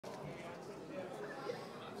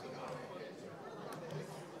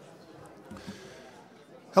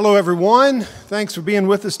Hello, everyone. Thanks for being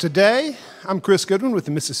with us today. I'm Chris Goodwin with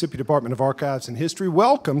the Mississippi Department of Archives and History.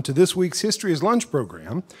 Welcome to this week's History is Lunch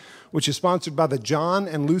program, which is sponsored by the John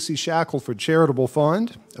and Lucy Shackelford Charitable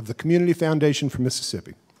Fund of the Community Foundation for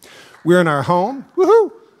Mississippi. We're in our home,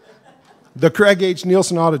 woohoo, the Craig H.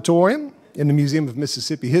 Nielsen Auditorium in the Museum of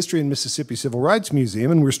Mississippi History and Mississippi Civil Rights Museum,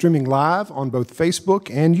 and we're streaming live on both Facebook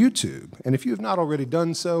and YouTube. And if you have not already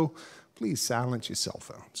done so, please silence your cell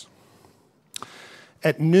phones.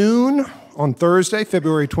 At noon on Thursday,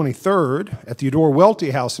 February 23rd, at the Eudora Welty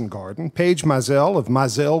House and Garden, Paige Mizell of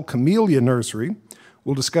Mizell Camellia Nursery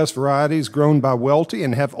will discuss varieties grown by Welty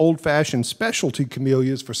and have old-fashioned specialty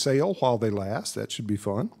camellias for sale while they last. That should be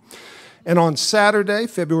fun. And on Saturday,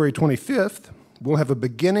 February 25th, we'll have a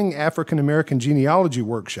beginning African-American genealogy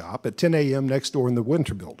workshop at 10 a.m. next door in the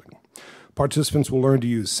Winter Building. Participants will learn to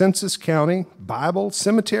use census, county, Bible,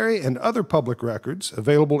 cemetery, and other public records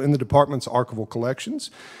available in the department's archival collections.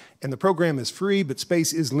 And the program is free, but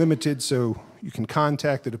space is limited, so you can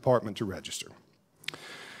contact the department to register.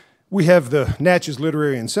 We have the Natchez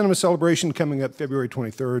Literary and Cinema Celebration coming up February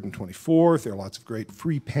 23rd and 24th. There are lots of great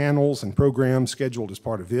free panels and programs scheduled as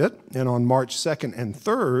part of it. And on March 2nd and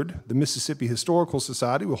 3rd, the Mississippi Historical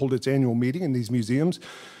Society will hold its annual meeting in these museums.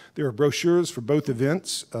 There are brochures for both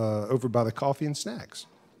events over by the coffee and snacks.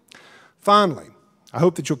 Finally, I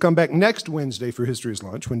hope that you'll come back next Wednesday for History is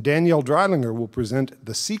Lunch when Danielle Dreilinger will present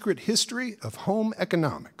The Secret History of Home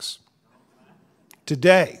Economics.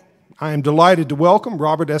 Today, I am delighted to welcome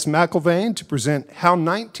Robert S. McElvaine to present How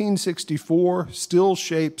 1964 Still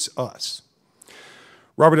Shapes Us.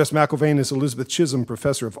 Robert S. McElvaine is Elizabeth Chisholm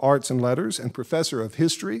Professor of Arts and Letters and Professor of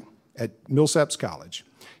History at Millsaps College.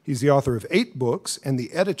 He's the author of 8 books and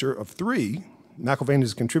the editor of 3. McElvaine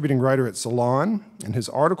is a contributing writer at Salon, and his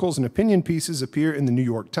articles and opinion pieces appear in the New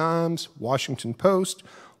York Times, Washington Post,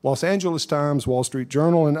 Los Angeles Times, Wall Street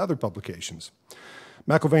Journal, and other publications.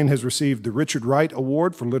 McElvaine has received the Richard Wright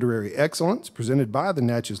Award for Literary Excellence, presented by the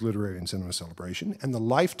Natchez Literary and Cinema Celebration, and the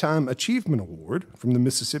Lifetime Achievement Award from the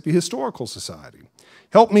Mississippi Historical Society.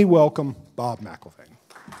 Help me welcome Bob McElvaine.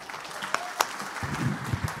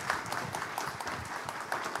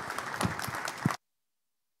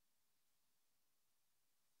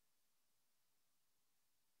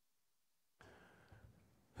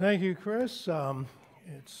 Thank you, Chris.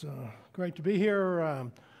 It's great to be here.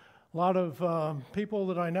 A lot of people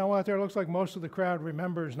that I know out there. It looks like most of the crowd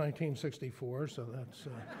remembers 1964, so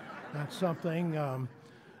that's something.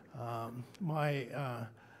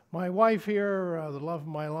 My wife here, the love of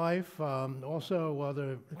my life, also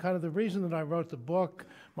the reason that I wrote the book.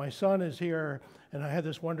 My son is here, and I had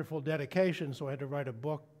this wonderful dedication, so I had to write a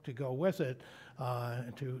book to go with it.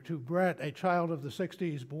 To Brett, a child of the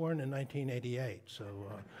 60s, born in 1988. So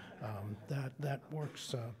that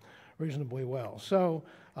works reasonably well. So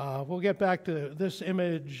we'll get back to this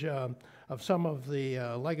image of some of the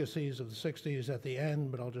legacies of the 60s at the end,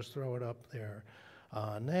 but I'll just throw it up there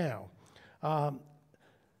now.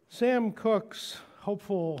 Sam Cooke's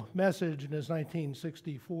hopeful message in his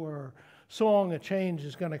 1964 song, "A Change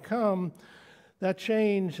Is Gonna Come," that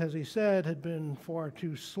change, as he said, had been far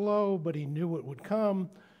too slow, but he knew it would come,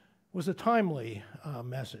 was a timely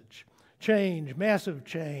message. Change, massive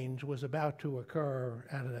change, was about to occur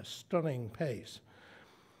at a stunning pace.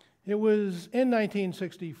 It was in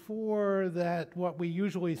 1964 that what we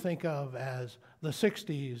usually think of as the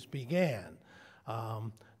 60s began.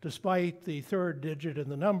 Despite the third digit in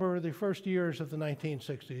the number, the first years of the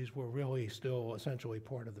 1960s were really still essentially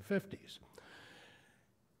part of the 50s.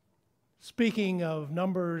 Speaking of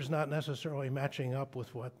numbers not necessarily matching up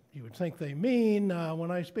with what you would think they mean,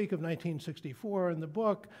 when I speak of 1964 in the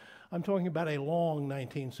book, I'm talking about a long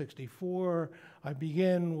 1964. I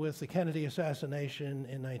begin with the Kennedy assassination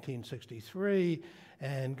in 1963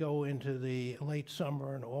 and go into the late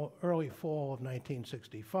summer and early fall of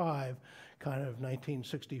 1965, kind of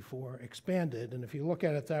 1964 expanded. And if you look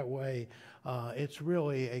at it that way, it's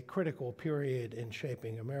really a critical period in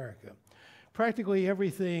shaping America. Practically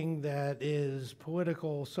everything that is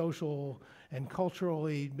political, social, and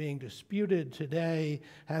culturally being disputed today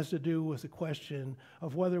has to do with the question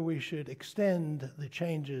of whether we should extend the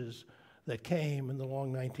changes that came in the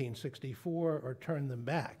long 1964 or turn them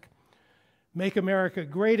back. Make America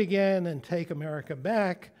great again and take America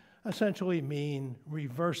back essentially mean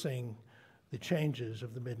reversing the changes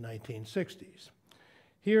of the mid-1960s.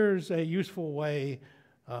 Here's a useful way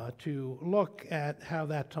to look at how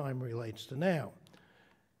that time relates to now.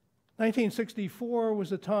 1964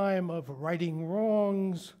 was a time of righting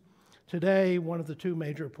wrongs. Today, one of the two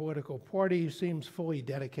major political parties seems fully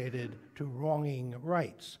dedicated to wronging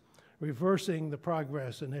rights. reversing the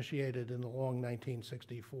progress initiated in the long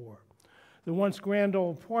 1964. The once grand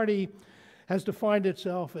old party has defined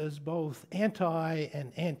itself as both anti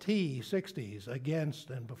and anti-60s, against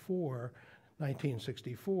and before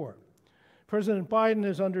 1964. President Biden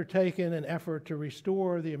has undertaken an effort to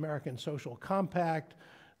restore the American social compact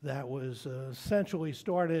that was essentially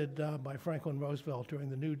started by Franklin Roosevelt during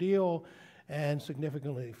the New Deal and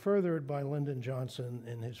significantly furthered by Lyndon Johnson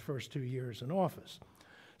in his first 2 years in office.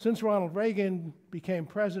 Since Ronald Reagan became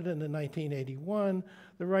president in 1981,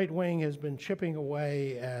 the right wing has been chipping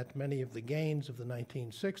away at many of the gains of the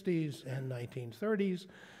 1960s and 1930s,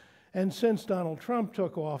 and since Donald Trump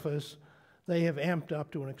took office, they have amped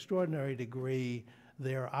up to an extraordinary degree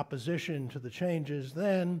their opposition to the changes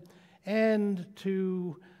then and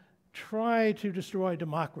to try to destroy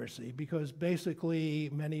democracy, because basically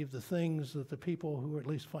many of the things that the people who are at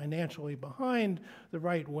least financially behind the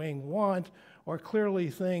right wing want are clearly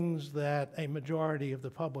things that a majority of the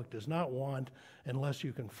public does not want unless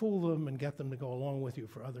you can fool them and get them to go along with you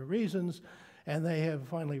for other reasons. And they have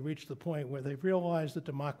finally reached the point where they've realized that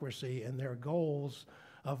democracy and their goals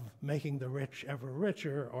of making the rich ever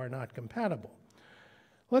richer are not compatible.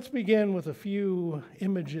 Let's begin with a few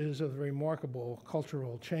images of the remarkable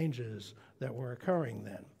cultural changes that were occurring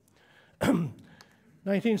then.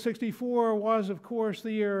 1964 was, of course,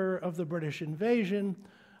 the year of the British invasion.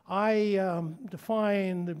 I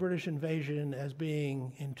define the British invasion as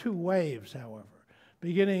being in two waves, however,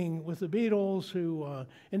 beginning with the Beatles, who,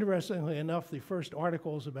 interestingly enough, the first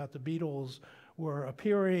articles about the Beatles were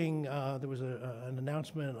appearing. There was an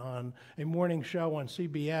announcement on a morning show on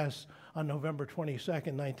CBS on November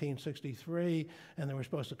 22nd, 1963, and they were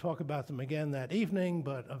supposed to talk about them again that evening,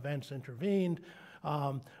 but events intervened.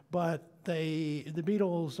 But the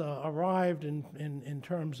Beatles arrived in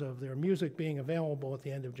terms of their music being available at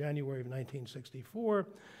the end of January of 1964.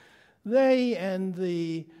 They and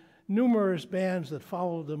the numerous bands that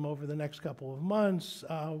followed them over the next couple of months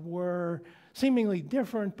were seemingly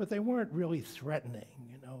different, but they weren't really threatening.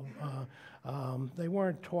 They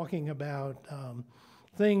weren't talking about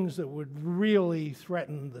things that would really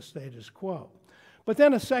threaten the status quo. But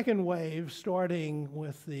then a second wave, starting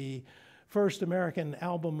with the first American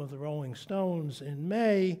album of the Rolling Stones in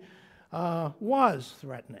May, was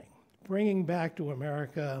threatening, bringing back to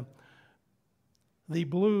America the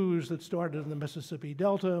blues that started in the Mississippi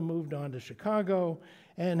Delta, moved on to Chicago,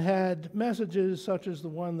 and had messages such as the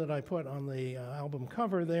one that I put on the album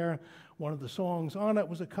cover there. One of the songs on it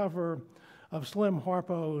was a cover of Slim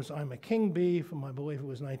Harpo's I'm a King Bee from, I believe it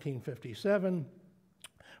was 1957.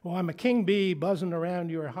 Well, I'm a king bee buzzing around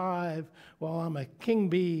your hive. Well, I'm a king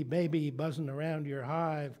bee, baby, buzzing around your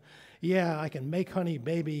hive. Yeah, I can make honey,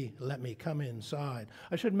 baby, let me come inside.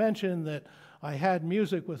 I should mention that I had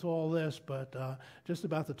music with all this, but just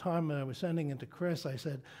about the time I was sending it to Chris, I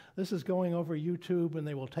said, this is going over YouTube and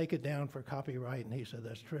they will take it down for copyright, and he said,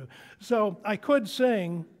 that's true. So I could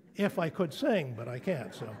sing, if I could sing, but I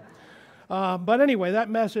can't. So, but anyway, that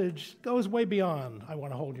message goes way beyond I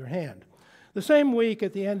Want to Hold Your Hand. The same week,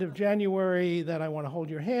 at the end of January, that I Want to Hold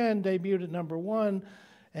Your Hand debuted at #1,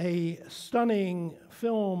 a stunning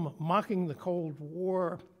film mocking the Cold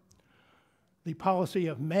War, the policy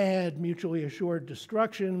of mad, mutually assured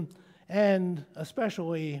destruction, and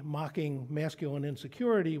especially mocking masculine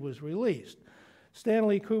insecurity was released.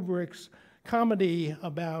 Stanley Kubrick's comedy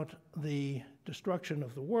about the destruction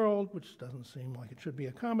of the world, which doesn't seem like it should be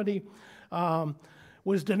a comedy,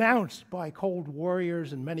 was denounced by Cold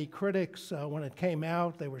Warriors and many critics. When it came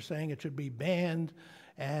out, they were saying it should be banned,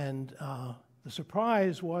 and the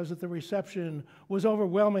surprise was that the reception was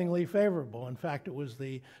overwhelmingly favorable. In fact, it was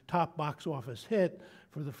the top box office hit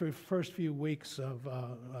for the first few weeks of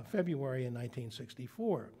February in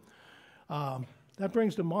 1964. That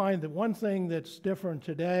brings to mind that one thing that's different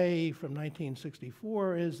today from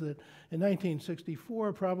 1964 is that in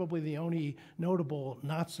 1964, probably the only notable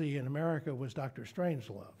Nazi in America was Dr.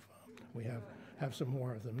 Strangelove. We have some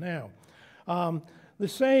more of them now. The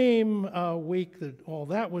same week that all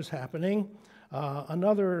that was happening,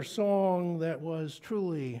 another song that was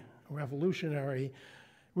truly revolutionary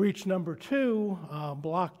reached #2,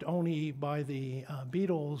 blocked only by the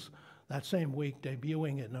Beatles that same week,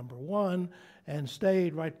 debuting at #1, and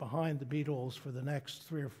stayed right behind the Beatles for the next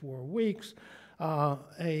 3 or 4 weeks.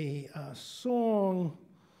 A song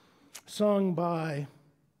sung by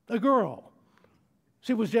a girl.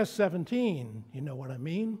 She was just 17, you know what I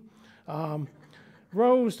mean.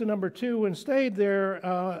 Rose to #2 and stayed there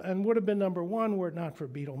and would have been #1 were it not for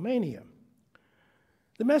Beatlemania.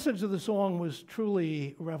 The message of the song was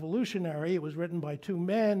truly revolutionary. It was written by two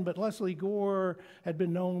men, but Leslie Gore had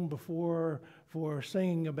been known before for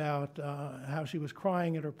singing about how she was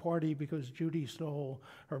crying at her party because Judy stole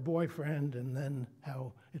her boyfriend, and then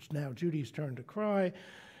how it's now Judy's turn to cry.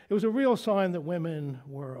 It was a real sign that women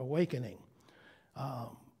were awakening.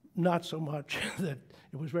 Not so much that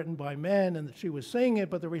it was written by men and that she was singing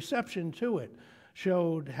it, but the reception to it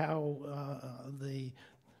showed how the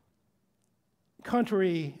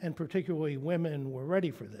country, and particularly women, were ready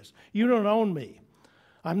for this. You don't own me.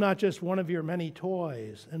 I'm not just one of your many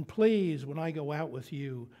toys. And please, when I go out with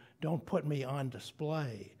you, don't put me on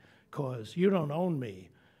display, because you don't own me.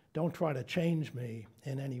 Don't try to change me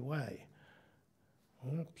in any way.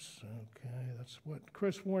 Oops, okay, that's what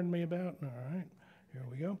Chris warned me about. All right, here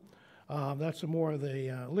we go. That's some more of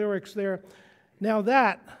the lyrics there. Now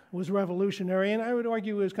that was revolutionary, and I would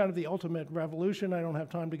argue is kind of the ultimate revolution. I don't have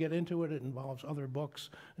time to get into it. It involves other books,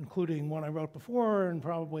 including one I wrote before and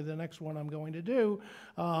probably the next one I'm going to do.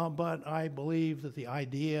 But I believe that the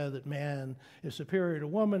idea that man is superior to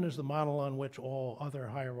woman is the model on which all other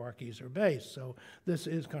hierarchies are based. So this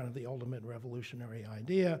is kind of the ultimate revolutionary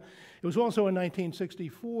idea. It was also in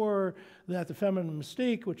 1964 that The Feminine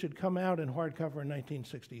Mystique, which had come out in hardcover in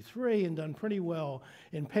 1963 and done pretty well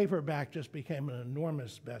in paperback, just became an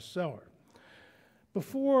enormous bestseller.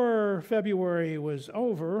 Before February was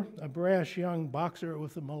over, a brash young boxer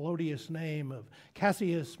with the melodious name of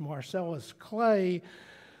Cassius Marcellus Clay,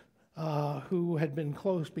 who had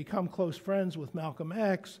become close friends with Malcolm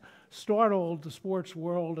X, startled the sports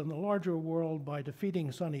world and the larger world by defeating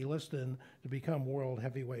Sonny Liston to become world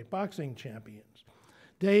heavyweight boxing champions.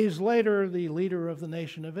 Days later, the leader of the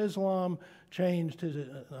Nation of Islam changed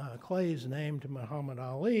Clay's name to Muhammad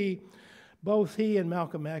Ali. Both he and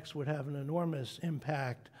Malcolm X would have an enormous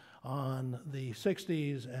impact on the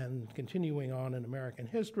 60s and continuing on in American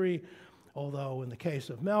history, although in the case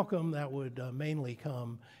of Malcolm, that would mainly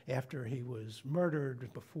come after he was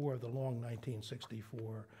murdered before the long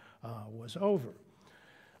 1964 was over.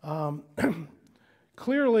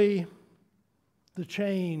 Clearly, the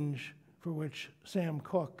change for which Sam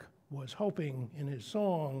Cooke was hoping in his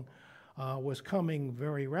song was coming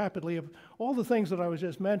very rapidly. Of all the things that I was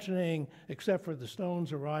just mentioning, except for the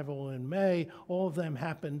Stones' arrival in May, all of them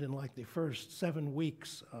happened in like the first 7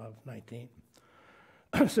 weeks of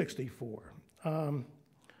 1964.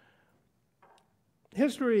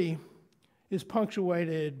 History is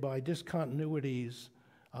punctuated by discontinuities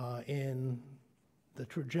in the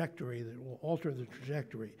trajectory that will alter the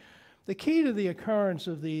trajectory. The key to the occurrence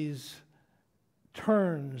of these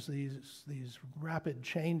turns, these rapid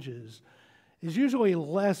changes, is usually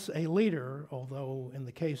less a leader, although in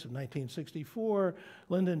the case of 1964,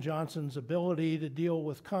 Lyndon Johnson's ability to deal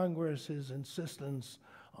with Congress, his insistence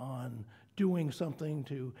on doing something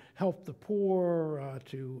to help the poor,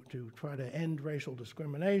 to try to end racial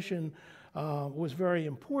discrimination, was very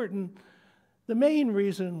important. The main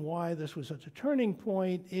reason why this was such a turning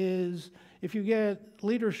point is if you get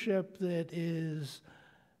leadership that is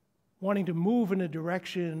wanting to move in a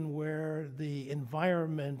direction where the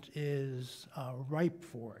environment is ripe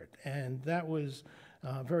for it. And that was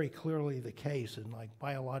very clearly the case in like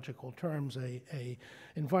biological terms. A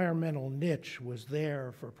environmental niche was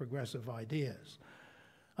there for progressive ideas.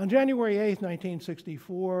 On January 8th,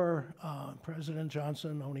 1964, President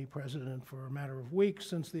Johnson, only president for a matter of weeks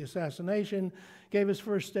since the assassination, gave his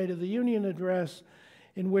first State of the Union address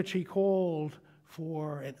in which he called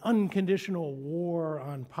for an unconditional war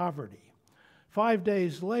on poverty. 5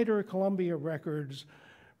 days later, Columbia Records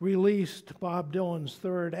released Bob Dylan's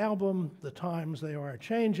third album, The Times They Are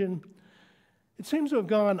A-Changin'. It seems to have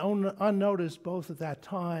gone unnoticed both at that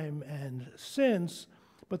time and since,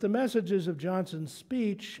 but the messages of Johnson's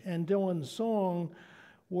speech and Dylan's song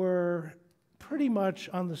were pretty much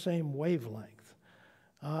on the same wavelength.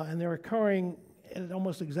 And they're occurring at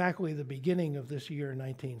almost exactly the beginning of this year,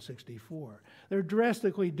 1964. They're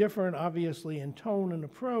drastically different, obviously, in tone and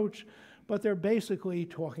approach, but they're basically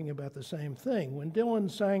talking about the same thing. When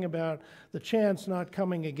Dylan sang about the chance not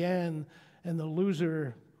coming again and the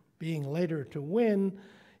loser being later to win,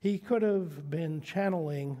 he could have been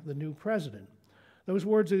channeling the new president. Those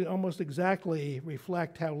words almost exactly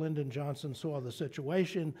reflect how Lyndon Johnson saw the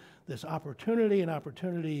situation, this opportunity, an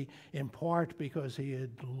opportunity in part because he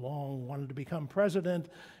had long wanted to become president,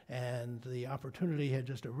 and the opportunity had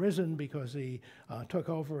just arisen because he took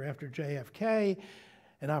over after JFK,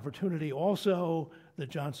 an opportunity also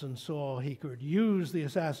that Johnson saw he could use the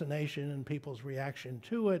assassination and people's reaction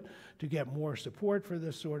to it to get more support for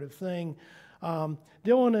this sort of thing.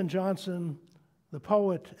 Dylan and Johnson, the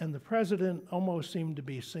poet and the president, almost seemed to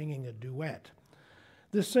be singing a duet.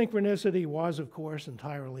 This synchronicity was, of course,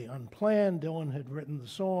 entirely unplanned. Dylan had written the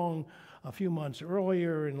song a few months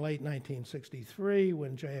earlier in late 1963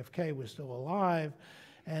 when JFK was still alive,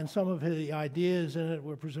 and some of the ideas in it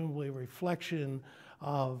were presumably a reflection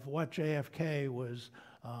of what JFK was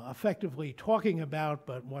effectively talking about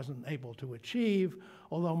but wasn't able to achieve,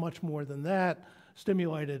 although much more than that,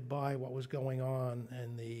 stimulated by what was going on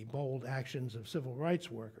in the bold actions of civil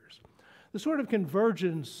rights workers. The sort of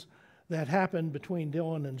convergence that happened between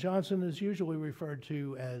Dylan and Johnson is usually referred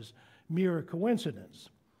to as mere coincidence.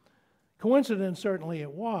 Coincidence, certainly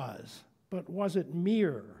it was, but was it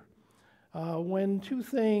mere? When two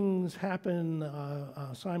things happen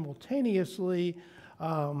simultaneously,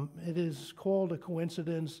 it is called a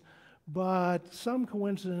coincidence, but some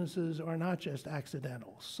coincidences are not just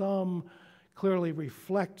accidental. Some clearly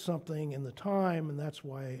reflect something in the time, and that's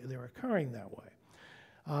why they're occurring that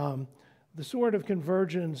way. The sort of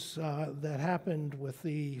convergence that happened with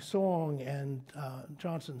the song and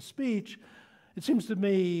Johnson's speech, it seems to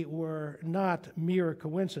me, were not mere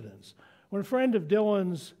coincidence. When a friend of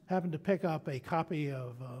Dylan's happened to pick up a copy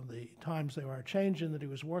of the Times They Are Changin' that he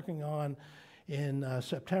was working on in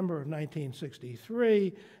September of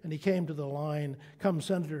 1963, and he came to the line, "Come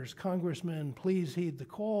senators, congressmen, please heed the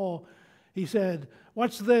call," he said,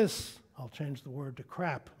 "What's this?" I'll change the word to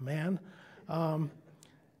crap, man.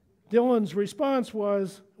 Dylan's response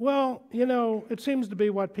was, "Well, you know, it seems to be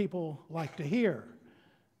what people like to hear."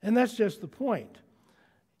 And that's just the point.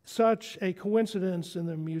 Such a coincidence in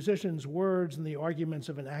the musician's words and the arguments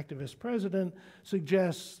of an activist president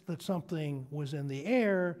suggests that something was in the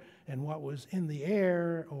air, and what was in the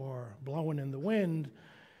air or blowing in the wind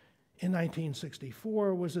in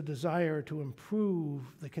 1964 was a desire to improve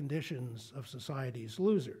the conditions of society's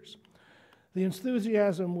losers. The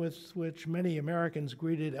enthusiasm with which many Americans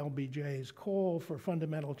greeted LBJ's call for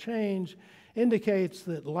fundamental change indicates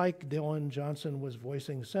that, like Dylan, Johnson was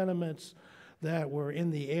voicing sentiments that were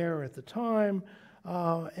in the air at the time,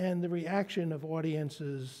 and the reaction of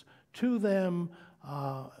audiences to them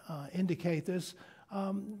indicate this.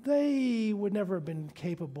 They would never have been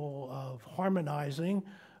capable of harmonizing.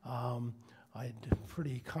 I'm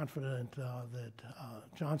pretty confident that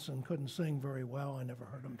Johnson couldn't sing very well. I never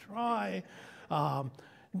heard him try.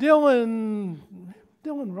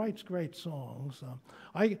 Dylan writes great songs.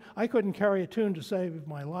 I couldn't carry a tune to save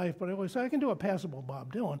my life, but I always say I can do a passable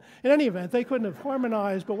Bob Dylan. In any event, they couldn't have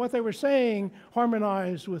harmonized, but what they were saying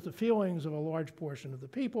harmonized with the feelings of a large portion of the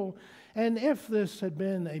people. And if this had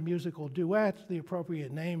been a musical duet, the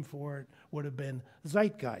appropriate name for it would have been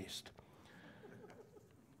Zeitgeist.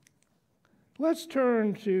 Let's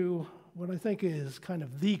turn to what I think is kind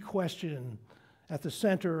of the question at the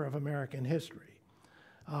center of American history.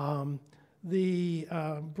 The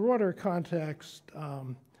broader context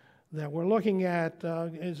that we're looking at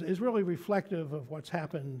is really reflective of what's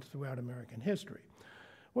happened throughout American history.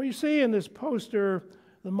 What you see in this poster,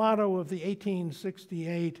 the motto of the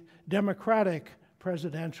 1868 Democratic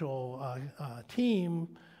presidential team,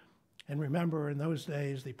 and remember, in those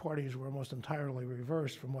days, the parties were almost entirely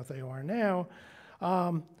reversed from what they are now,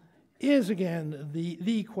 is again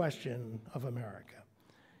the question of America.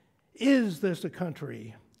 Is this a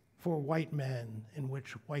country for white men in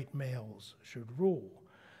which white males should rule?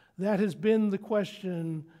 That has been the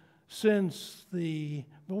question since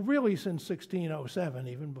really since 1607,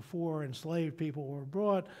 even before enslaved people were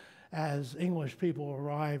brought, as English people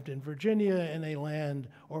arrived in Virginia in a land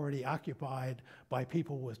already occupied by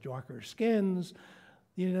people with darker skins.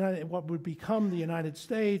 What would become the United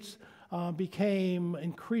States became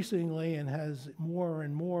increasingly, and has more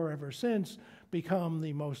and more ever since, become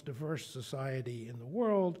the most diverse society in the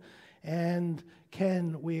world. And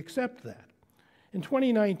can we accept that? In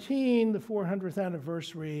 2019, the 400th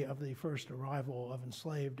anniversary of the first arrival of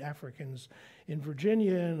enslaved Africans in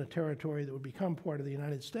Virginia, in a territory that would become part of the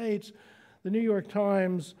United States, the New York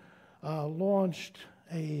Times launched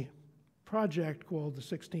a project called the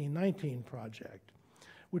 1619 Project,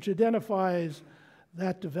 which identifies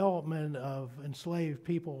that development of enslaved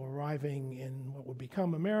people arriving in what would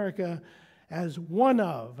become America as one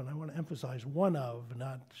of, and I want to emphasize one of,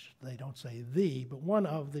 not, they don't say the, but one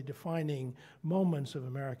of the defining moments of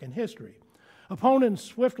American history. Opponents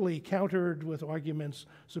swiftly countered with arguments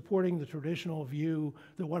supporting the traditional view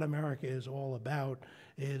that what America is all about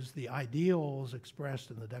is the ideals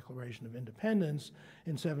expressed in the Declaration of Independence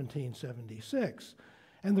in 1776.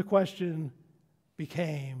 And the question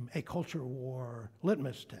became a culture war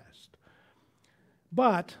litmus test.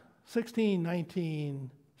 But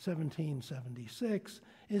 1776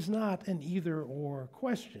 is not an either-or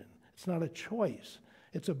question. It's not a choice.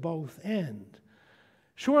 It's a both-and.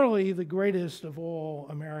 Surely the greatest of all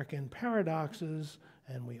American paradoxes,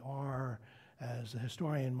 and we are, as the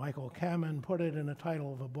historian Michael Kamen put it in the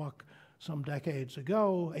title of a book some decades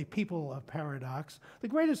ago, a people of paradox. The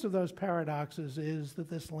greatest of those paradoxes is that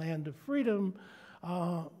this land of freedom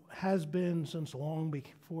has been, since long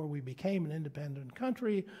before we became an independent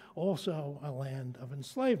country, also a land of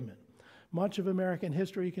enslavement. Much of American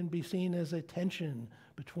history can be seen as a tension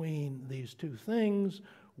between these two things,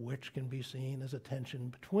 which can be seen as a tension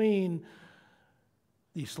between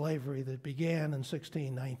the slavery that began in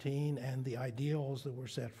 1619 and the ideals that were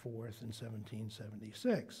set forth in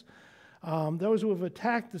 1776. Those who have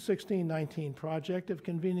attacked the 1619 project have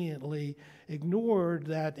conveniently ignored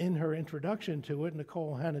that in her introduction to it,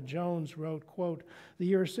 Nicole Hannah-Jones wrote, quote, "The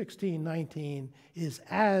year 1619 is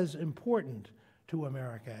as important to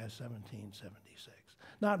America as 1776.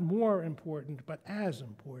 Not more important, but as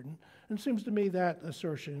important. And it seems to me that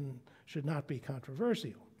assertion should not be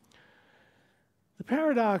controversial. The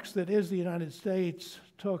paradox that is the United States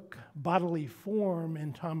took bodily form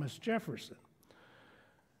in Thomas Jefferson.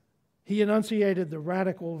 He enunciated the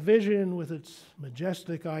radical vision with its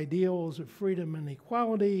majestic ideals of freedom and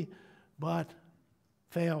equality, but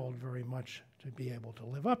failed very much to be able to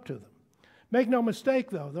live up to them. Make no mistake,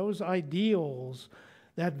 though, those ideals,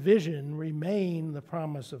 that vision, remain the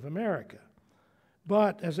promise of America.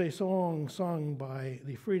 But as a song sung by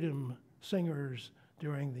the freedom singers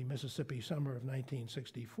during the Mississippi summer of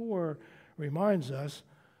 1964 reminds us,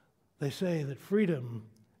 they say that freedom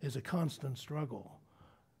is a constant struggle.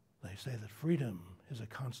 They say that freedom is a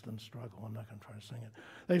constant struggle. I'm not going to try to sing it.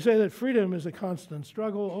 They say that freedom is a constant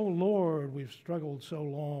struggle. Oh, Lord, we've struggled so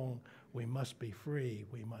long. We must be free.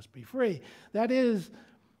 We must be free. That is,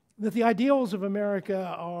 that the ideals of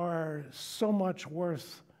America are so much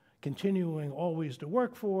worth continuing always to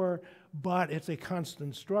work for, but it's a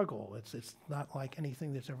constant struggle. It's not like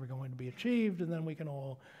anything that's ever going to be achieved, and then we can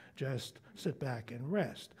all just sit back and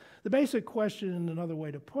rest. The basic question, another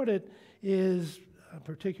way to put it, is,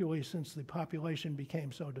 particularly since the population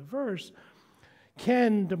became so diverse,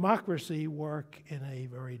 can democracy work in a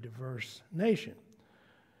very diverse nation?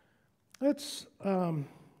 Let's a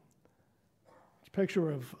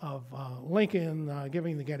picture of Lincoln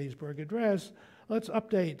giving the Gettysburg Address. Let's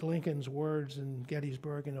update Lincoln's words in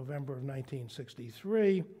Gettysburg in November of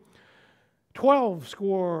 1963.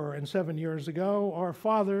 7 years ago, our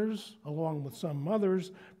fathers, along with some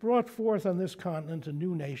mothers, brought forth on this continent a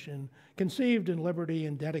new nation, conceived in liberty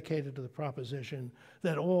and dedicated to the proposition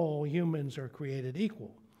that all humans are created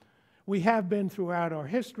equal. We have been throughout our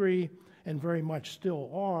history, and very much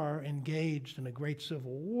still are, engaged in a great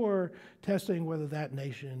civil war, testing whether that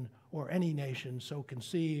nation or any nation so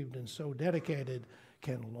conceived and so dedicated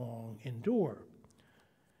can long endure.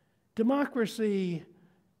 Democracy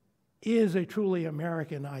is a truly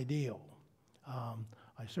American ideal.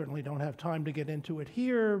 I certainly don't have time to get into it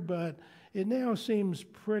here, but it now seems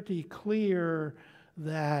pretty clear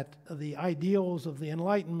that the ideals of the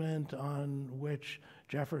Enlightenment on which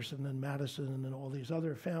Jefferson and Madison and all these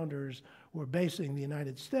other founders were basing the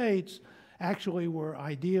United States actually were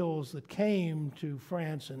ideals that came to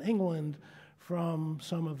France and England from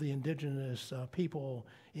some of the indigenous people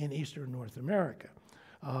in Eastern North America.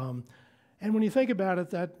 And when you think about it,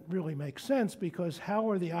 that really makes sense, because how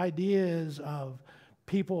are the ideas of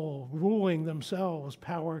people ruling themselves,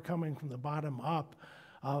 power coming from the bottom up,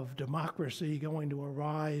 of democracy going to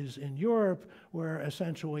arise in Europe, where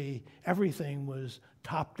essentially everything was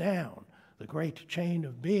top down? The great chain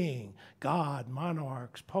of being, God,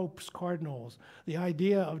 monarchs, popes, cardinals. The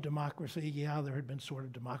idea of democracy, yeah, there had been sort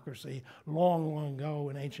of democracy long, long ago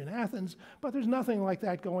in ancient Athens, but there's nothing like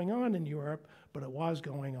that going on in Europe, but it was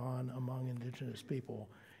going on among indigenous people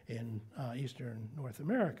in Eastern North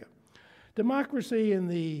America. Democracy and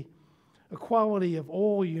the equality of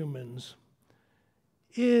all humans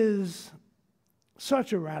is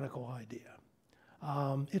such a radical idea.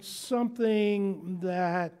 It's something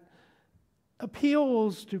that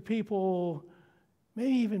appeals to people,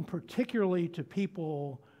 maybe even particularly to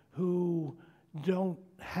people who don't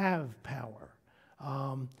have power.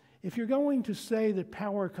 If you're going to say that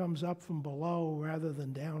power comes up from below rather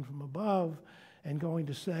than down from above, and going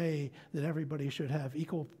to say that everybody should have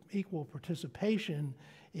equal participation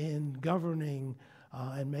in governing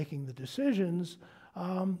and making the decisions,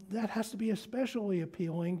 that has to be especially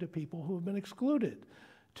appealing to people who have been excluded,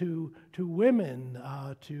 to women,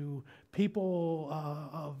 to people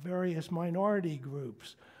of various minority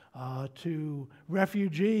groups, to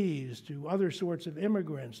refugees, to other sorts of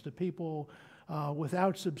immigrants, to people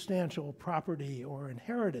without substantial property or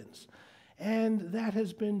inheritance. And that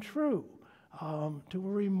has been true. to a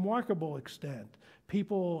remarkable extent.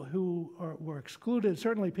 People who were excluded,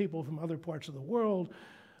 certainly people from other parts of the world,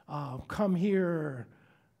 come here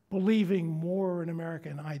believing more in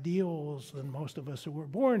American ideals than most of us who were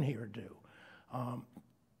born here do.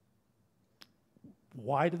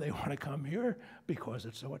 Why do they want to come here? Because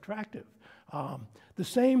it's so attractive. The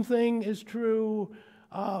same thing is true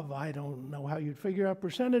of, I don't know how you'd figure out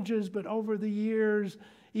percentages, but over the years,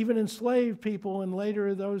 even enslaved people and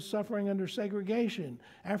later those suffering under segregation,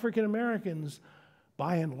 African Americans,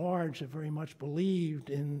 by and large, have very much believed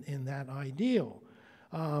in that ideal.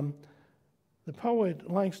 The poet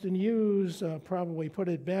Langston Hughes probably put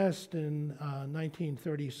it best in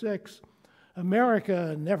 1936,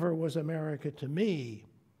 "America never was America to me,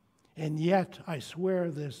 and yet I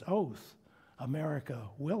swear this oath, America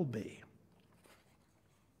will be."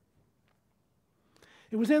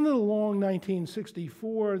 It was in the long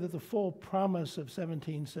 1964 that the full promise of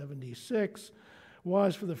 1776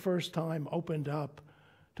 was for the first time opened up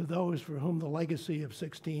to those for whom the legacy of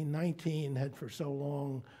 1619 had for so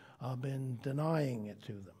long been denying it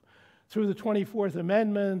to them. Through the 24th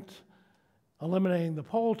Amendment, eliminating the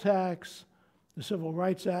poll tax, the Civil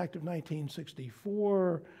Rights Act of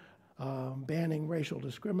 1964, banning racial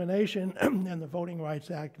discrimination, and the Voting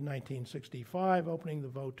Rights Act of 1965, opening the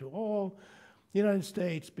vote to all, the United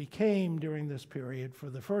States became, during this period, for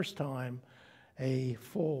the first time, a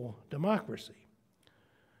full democracy.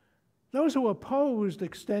 Those who opposed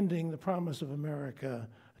extending the promise of America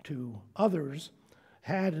to others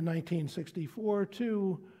had in 1964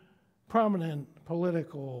 two prominent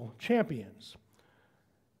political champions.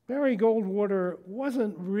 Barry Goldwater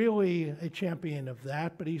wasn't really a champion of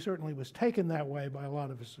that, but he certainly was taken that way by a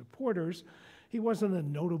lot of his supporters. He wasn't a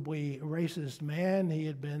notably racist man. He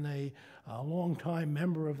had been a longtime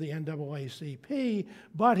member of the NAACP,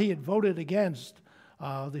 but he had voted against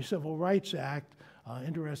the Civil Rights Act,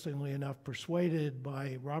 interestingly enough, persuaded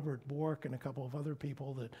by Robert Bork and a couple of other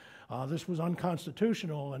people that this was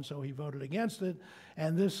unconstitutional, and so he voted against it.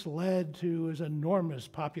 And this led to his enormous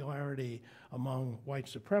popularity among white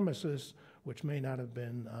supremacists, which may not have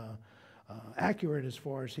been accurate as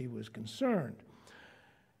far as he was concerned.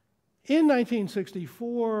 In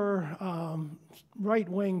 1964,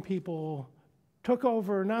 right-wing people took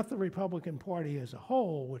over not the Republican Party as a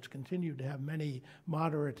whole, which continued to have many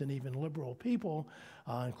moderate and even liberal people,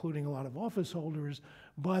 including a lot of office holders,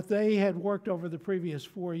 but they had worked over the previous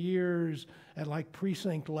 4 years at like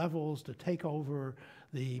precinct levels to take over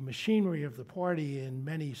the machinery of the party in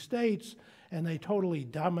many states, and they totally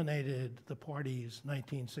dominated the party's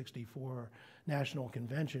 1964 National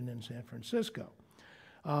Convention in San Francisco.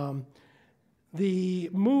 The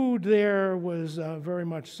mood there was very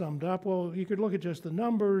much summed up. Well, you could look at just the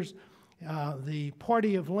numbers. The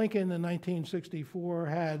party of Lincoln in 1964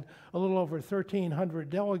 had a little over 1,300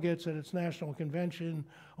 delegates at its national convention,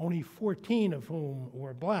 only 14 of whom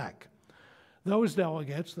were black. Those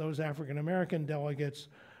delegates, those African-American delegates,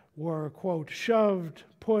 were, quote, shoved,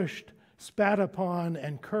 pushed, spat upon,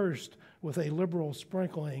 and cursed with a liberal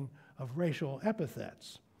sprinkling of racial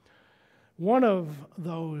epithets. One of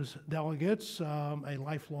those delegates, a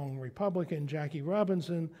lifelong Republican, Jackie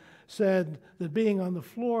Robinson, said that being on the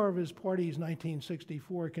floor of his party's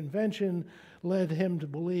 1964 convention led him to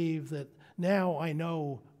believe that now I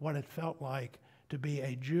know what it felt like to be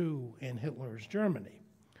a Jew in Hitler's Germany.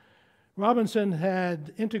 Robinson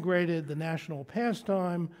had integrated the national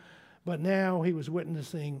pastime, but now he was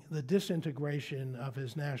witnessing the disintegration of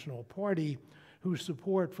his national party, whose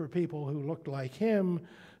support for people who looked like him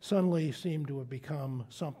suddenly seemed to have become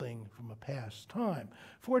something from a past time.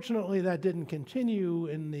 Fortunately, that didn't continue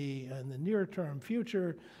in the near-term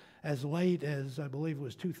future. As late as, I believe it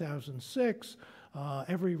was 2006,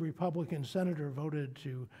 every Republican senator voted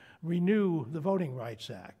to renew the Voting Rights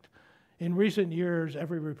Act. In recent years,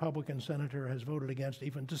 every Republican senator has voted against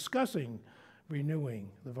even discussing renewing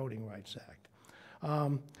the Voting Rights Act.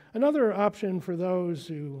 Another option for those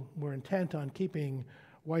who were intent on keeping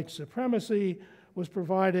white supremacy was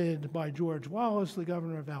provided by George Wallace, the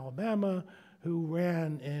governor of Alabama, who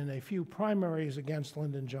ran in a few primaries against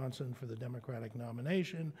Lyndon Johnson for the Democratic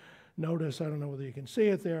nomination. Notice, I don't know whether you can see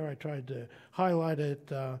it there, I tried to highlight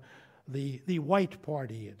it, the white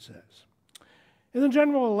party, it says. In the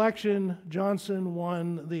general election, Johnson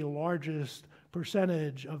won the largest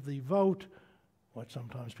percentage of the vote, what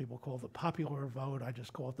sometimes people call the popular vote. I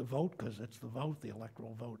just call it the vote because it's the vote. The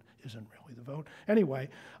electoral vote isn't really the vote. Anyway,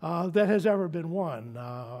 that has ever been won,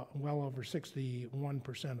 well over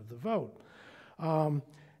 61% of the vote.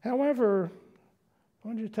 However, I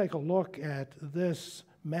want you to take a look at this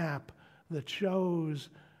map that shows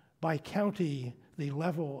by county the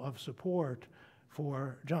level of support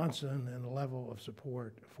for Johnson and the level of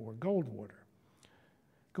support for Goldwater.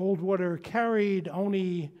 Goldwater carried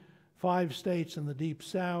only 5 states in the Deep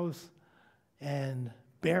South and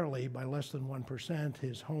barely, by less than 1%,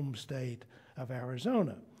 his home state of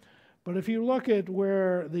Arizona. But if you look at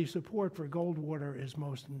where the support for Goldwater is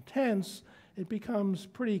most intense, it becomes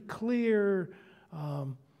pretty clear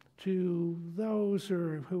to those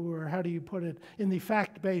who are, how do you put it, in the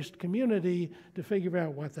fact-based community to figure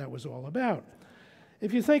out what that was all about.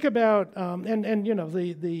 If you think about, you know,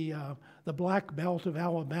 the Black Belt of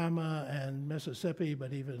Alabama and Mississippi,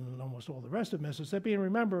 but even almost all the rest of Mississippi, and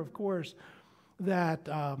remember, of course, that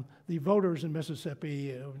the voters in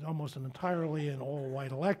Mississippi, almost entirely an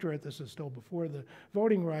all-white electorate, this is still before the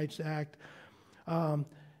Voting Rights Act.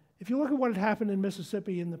 If you look at what had happened in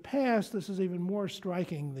Mississippi in the past, this is even more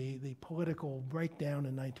striking, the political breakdown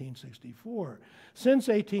in 1964. Since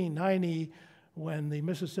 1890, when the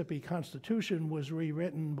Mississippi Constitution was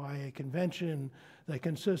rewritten by a convention that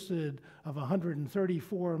consisted of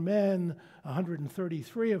 134 men,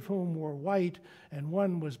 133 of whom were white, and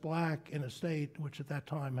 1 was black in a state which at that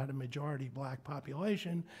time had a majority black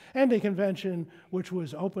population, and a convention which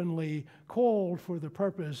was openly called for the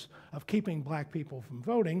purpose of keeping black people from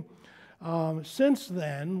voting. Since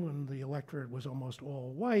then, when the electorate was almost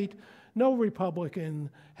all white, no Republican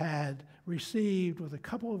had received, with a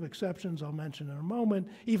couple of exceptions I'll mention in a moment,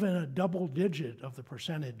 even a double digit of the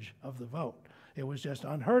percentage of the vote. It was just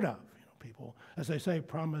unheard of. You know, people, as they say,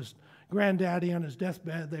 promised granddaddy on his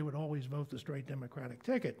deathbed they would always vote the straight Democratic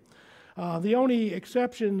ticket. The only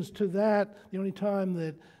exceptions to that, the only time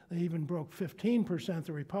that they even broke 15%,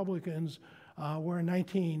 the Republicans, were in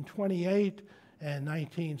 1928 and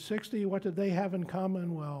 1960. What did they have in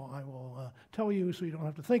common? Well, I will tell you so you don't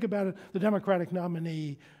have to think about it. The Democratic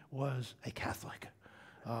nominee was a Catholic.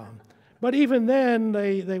 But even then,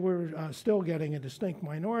 they were still getting a distinct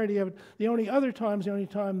minority of it. The only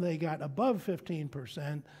time they got above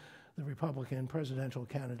 15%, the Republican presidential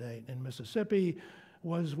candidate in Mississippi,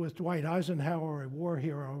 was with Dwight Eisenhower, a war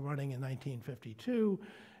hero, running in 1952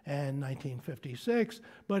 and 1956.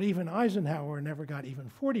 But even Eisenhower never got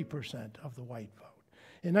even 40% of the white vote.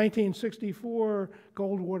 In 1964,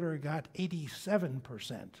 Goldwater got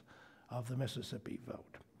 87% of the Mississippi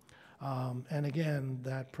vote. And again,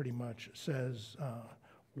 that pretty much says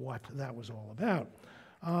what that was all about.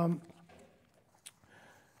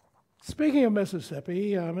 Speaking of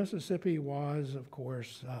Mississippi, Mississippi was, of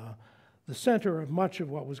course, the center of much of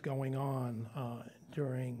what was going on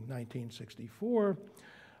during 1964.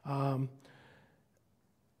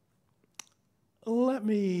 Let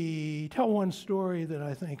me tell one story that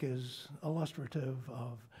I think is illustrative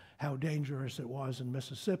of how dangerous it was in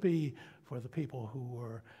Mississippi for the people who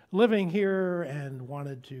were living here and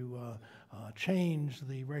wanted to change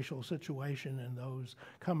the racial situation and those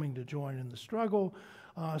coming to join in the struggle.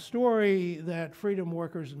 A story that freedom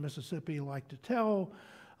workers in Mississippi like to tell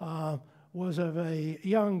was of a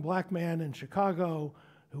young black man in Chicago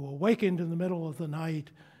who awakened in the middle of the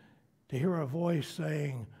night to hear a voice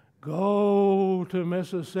saying, "Go to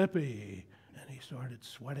Mississippi." And he started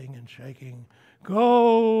sweating and shaking.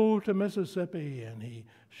 "Go to Mississippi." And he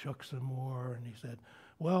shook some more and he said,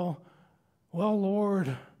 well,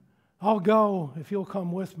 Lord, I'll go if you'll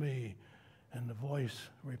come with me. And the voice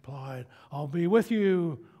replied, "I'll be with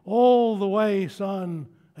you all the way, son,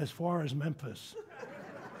 as far as Memphis."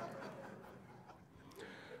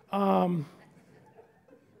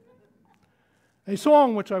 A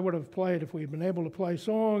song which I would have played if we'd been able to play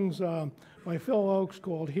songs by Phil Oakes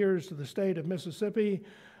called "Here's to the State of Mississippi."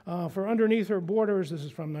 For underneath her borders, this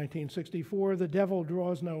is from 1964, the devil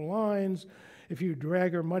draws no lines. If you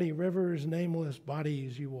drag her muddy rivers, nameless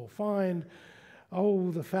bodies you will find.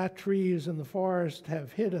 Oh, the fat trees in the forest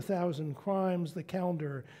have hid 1,000 crimes. The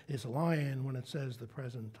calendar is lying when it says the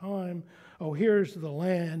present time. Oh, here's to the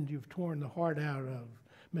land you've torn the heart out of.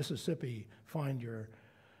 Mississippi, find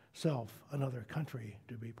yourself another country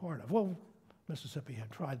to be part of. Well, Mississippi had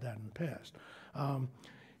tried that in the past.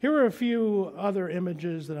 Here are a few other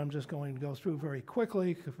images that I'm just going to go through very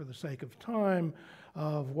quickly for the sake of time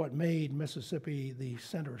of what made Mississippi the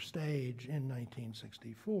center stage in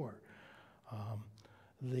 1964.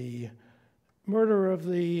 The murder of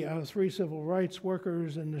the 3 civil rights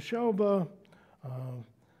workers in Neshoba.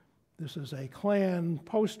 This is a Klan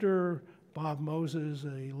poster. Bob Moses,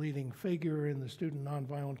 a leading figure in the Student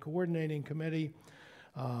Nonviolent Coordinating Committee,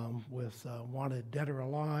 with wanted dead or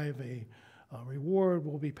alive. A reward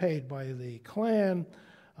will be paid by the Klan.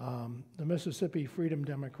 The Mississippi Freedom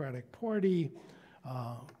Democratic Party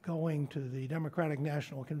going to the Democratic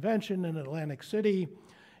National Convention in Atlantic City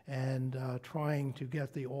and trying to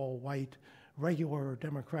get the all-white regular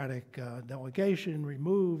Democratic delegation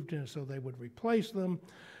removed, and so they would replace them.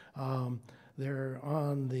 They're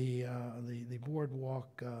on the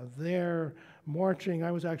boardwalk there, marching.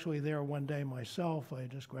 I was actually there one day myself. I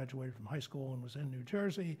just graduated from high school and was in New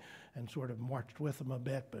Jersey and sort of marched with them a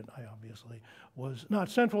bit, but I obviously was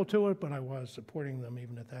not central to it, but I was supporting them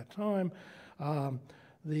even at that time.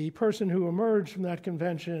 The person who emerged from that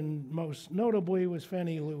convention most notably was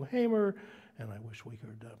Fannie Lou Hamer, and I wish we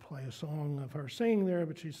could play a song of her singing there,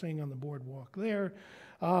 but she's singing on the boardwalk there.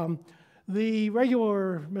 The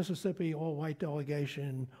regular Mississippi all-white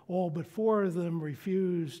delegation, all but 4 of them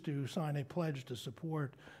refused to sign a pledge to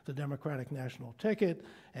support the Democratic national ticket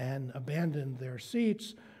and abandoned their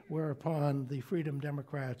seats, whereupon the Freedom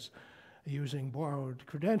Democrats, using borrowed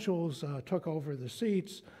credentials, took over the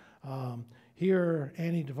seats. Here,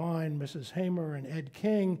 Annie Devine, Mrs. Hamer, and Ed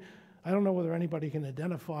King. I don't know whether anybody can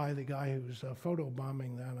identify the guy who's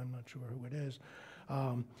photobombing that. I'm not sure who it is.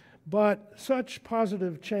 But such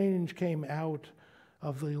positive change came out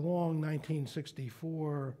of the long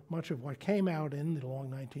 1964. Much of what came out in the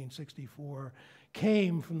long 1964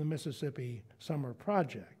 came from the Mississippi Summer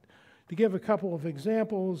Project. To give a couple of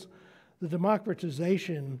examples, the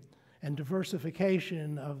democratization and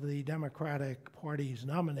diversification of the Democratic Party's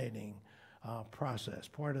nominating process,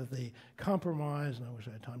 part of the compromise, and I wish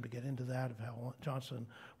I had time to get into that, of how Johnson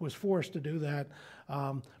was forced to do that.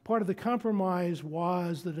 Part of the compromise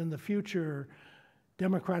was that in the future,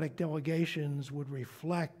 Democratic delegations would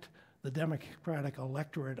reflect the Democratic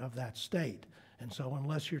electorate of that state. And so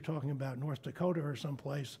unless you're talking about North Dakota or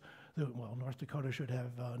someplace, well, North Dakota should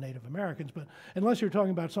have Native Americans, but unless you're talking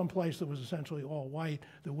about someplace that was essentially all white,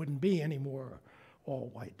 there wouldn't be any more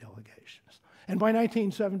all-white delegations. And by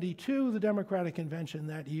 1972, the Democratic Convention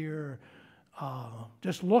that year,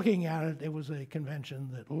 just looking at it, it was a convention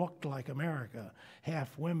that looked like America.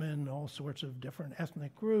 Half women, all sorts of different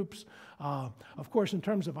ethnic groups. Of course, in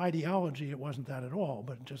terms of ideology, it wasn't that at all,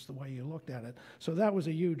 but just the way you looked at it. So that was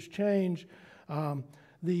a huge change.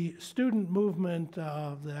 The student movement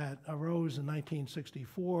that arose in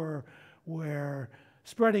 1964, where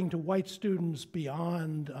spreading to white students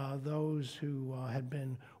beyond those who had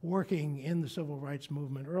been working in the civil rights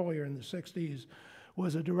movement earlier in the 60s,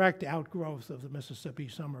 was a direct outgrowth of the Mississippi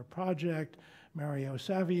Summer Project. Mario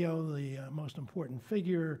Savio, the most important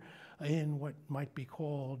figure in what might be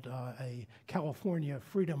called a California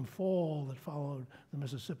Freedom Fall that followed the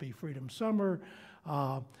Mississippi Freedom Summer,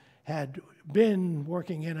 had been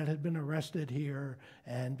working in it, had been arrested here,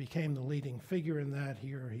 and became the leading figure in that.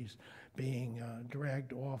 Here he's being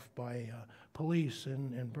dragged off by police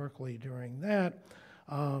in Berkeley during that.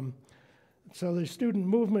 So the student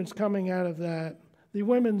movement's coming out of that. The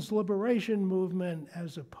women's liberation movement,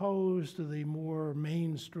 as opposed to the more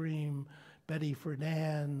mainstream Betty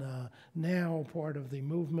Friedan, now part of the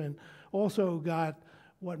movement, also got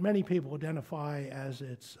what many people identify as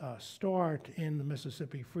its start in the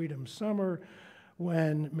Mississippi Freedom Summer,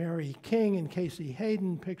 when Mary King and Casey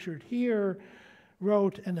Hayden, pictured here,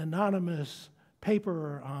 wrote an anonymous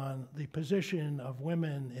paper on the position of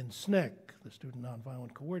women in SNCC, the Student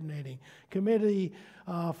Nonviolent Coordinating Committee,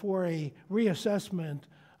 for a reassessment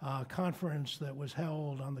conference that was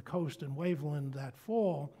held on the coast in Waveland that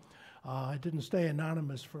fall. It didn't stay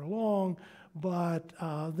anonymous for long, but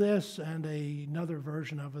this and another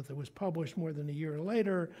version of it that was published more than a year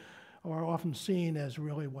later are often seen as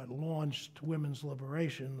really what launched women's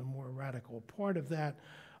liberation, the more radical part of that.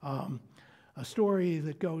 A story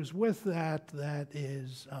that goes with that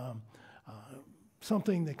is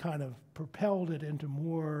something that kind of propelled it into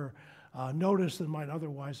more notice than might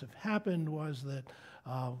otherwise have happened, was that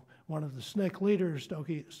one of the SNCC leaders,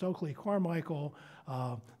 Stokely Carmichael,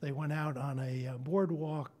 they went out on a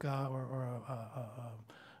boardwalk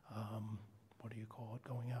what do you call it,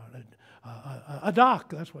 going out, a dock,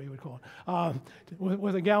 that's what you would call it,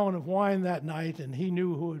 with a gallon of wine that night, and he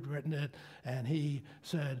knew who had written it, and he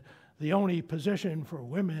said, "The only position for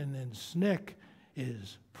women in SNCC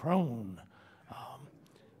is prone."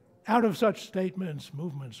 Out of such statements,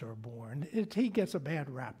 movements are born. He gets a bad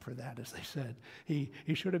rap for that, as they said. He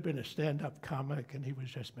should have been a stand-up comic, and he was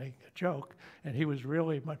just making a joke, and he was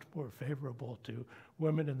really much more favorable to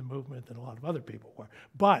women in the movement than a lot of other people were.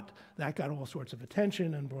 But that got all sorts of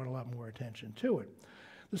attention and brought a lot more attention to it.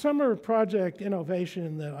 The Summer Project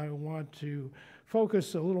innovation that I want to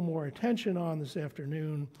focus a little more attention on this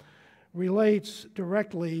afternoon relates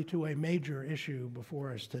directly to a major issue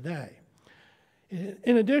before us today.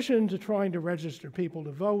 In addition to trying to register people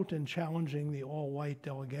to vote and challenging the all-white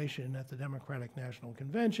delegation at the Democratic National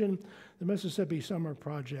Convention, the Mississippi Summer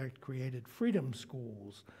Project created freedom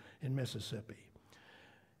schools in Mississippi.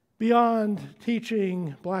 Beyond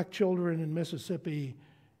teaching black children in Mississippi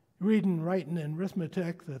reading, writing, and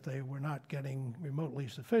arithmetic that they were not getting remotely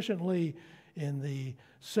sufficiently in the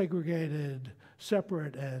segregated,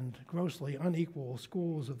 separate, and grossly unequal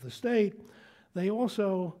schools of the state, they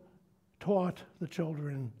also taught the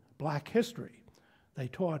children black history. They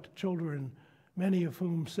taught children, many of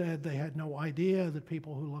whom said they had no idea that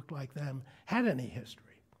people who looked like them had any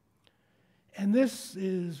history. And this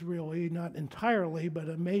is really not entirely, but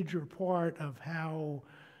a major part of how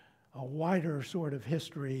a wider sort of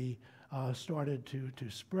history started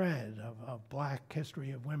to spread, of black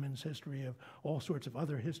history, of women's history, of all sorts of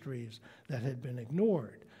other histories that had been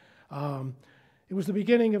ignored. It was the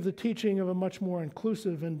beginning of the teaching of a much more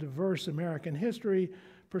inclusive and diverse American history,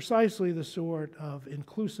 precisely the sort of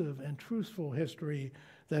inclusive and truthful history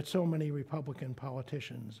that so many Republican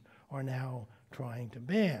politicians are now trying to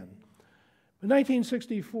ban. But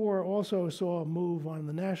 1964 also saw a move on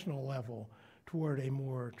the national level toward a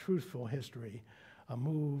more truthful history, a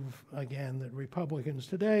move, again, that Republicans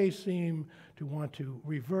today seem to want to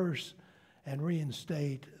reverse and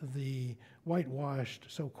reinstate the whitewashed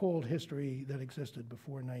so-called history that existed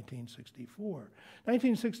before 1964.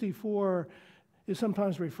 1964 is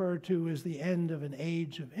sometimes referred to as the end of an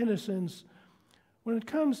age of innocence. When it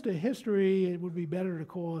comes to history, it would be better to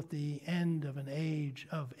call it the end of an age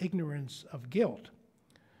of ignorance of guilt.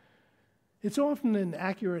 It's often and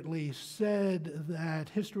accurately said that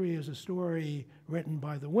history is a story written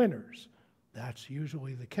by the winners. That's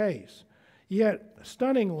usually the case. Yet,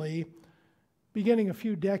 stunningly, beginning a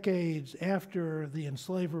few decades after the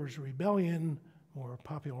Enslavers' Rebellion, more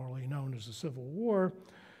popularly known as the Civil War,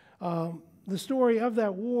 the story of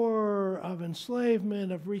that war, of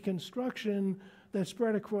enslavement, of Reconstruction that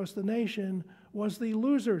spread across the nation was the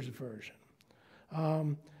loser's version.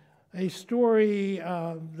 A story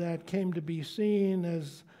that came to be seen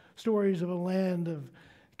as stories of a land of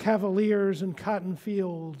cavaliers and cotton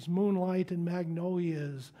fields, moonlight and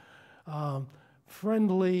magnolias,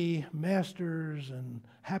 friendly masters and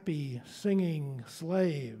happy singing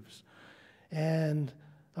slaves, and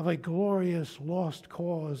of a glorious lost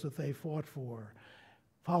cause that they fought for,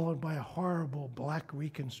 followed by a horrible black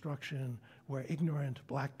Reconstruction where ignorant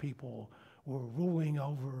black people were ruling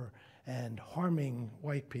over and harming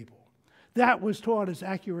white people. That was taught as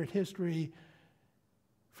accurate history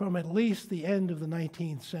from at least the end of the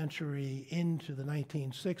 19th century into the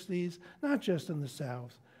 1960s, not just in the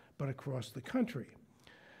South, but across the country.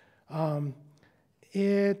 Skip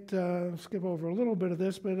over a little bit of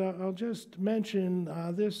this, but I'll just mention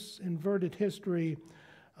this inverted history.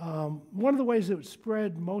 One of the ways it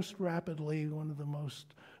spread most rapidly, one of the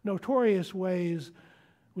most notorious ways,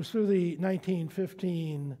 was through the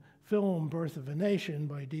 1915 film Birth of a Nation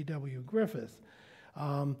by D.W. Griffith.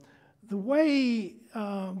 The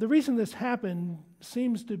reason this happened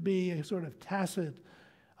seems to be a sort of tacit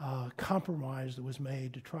compromise that was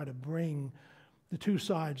made to try to bring the two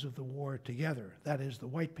sides of the war together, that is, the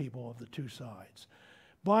white people of the two sides,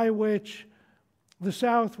 by which the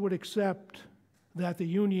South would accept that the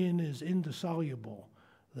Union is indissoluble,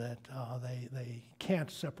 that they can't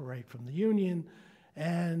separate from the Union,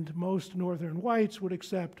 and most Northern whites would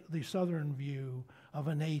accept the Southern view of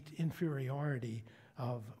innate inferiority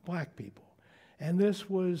of black people. And this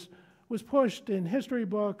was pushed in history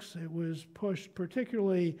books. It was pushed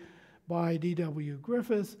particularly by D.W.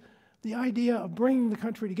 Griffith, the idea of bringing the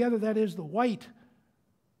country together, that is, the white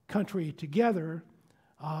country together,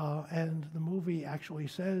 and the movie actually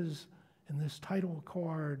says in this title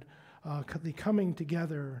card, the coming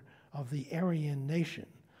together of the Aryan nation.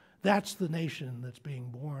 That's the nation that's being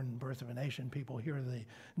born, Birth of a Nation. People hear the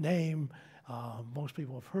name. Most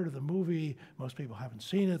people have heard of the movie. Most people haven't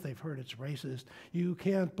seen it. They've heard it's racist. You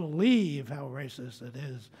can't believe how racist it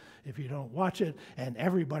is if you don't watch it, and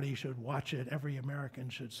everybody should watch it. Every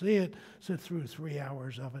American should see it, sit through 3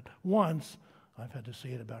 hours of it once. I've had to see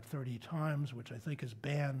it about 30 times, which I think is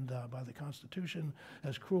banned by the Constitution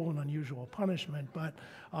as cruel and unusual punishment. But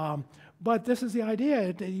this is the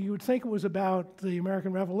idea. You would think it was about the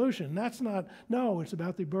American Revolution. That's not. No, it's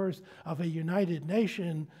about the birth of a united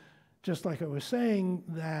nation. Just like I was saying,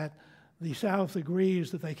 that the South agrees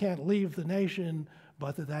that they can't leave the nation,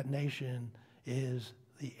 but that nation is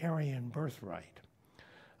the Aryan birthright.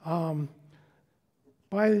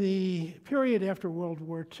 By the period after World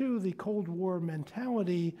War II, the Cold War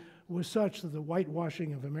mentality was such that the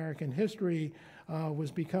whitewashing of American history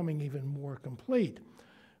was becoming even more complete.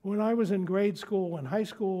 When I was in grade school and high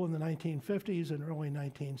school in the 1950s and early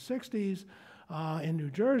 1960s in New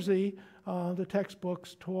Jersey, the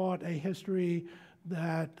textbooks taught a history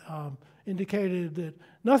that indicated that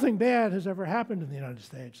nothing bad has ever happened in the United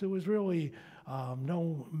States. There was really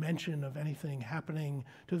no mention of anything happening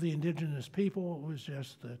to the indigenous people. It was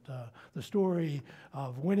just that the story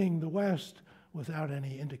of winning the West without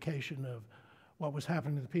any indication of what was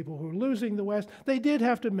happening to the people who were losing the West. They did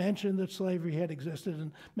have to mention that slavery had existed,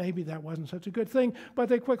 and maybe that wasn't such a good thing, but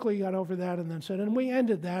they quickly got over that and then said, and we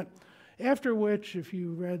ended that. After which, if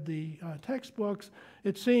you read the textbooks,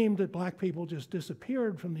 it seemed that black people just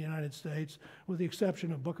disappeared from the United States, with the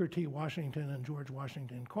exception of Booker T. Washington and George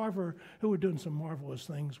Washington Carver, who were doing some marvelous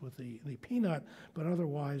things with the peanut, but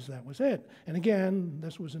otherwise that was it. And again,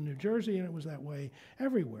 this was in New Jersey, and it was that way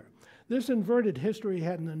everywhere. This inverted history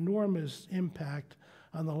had an enormous impact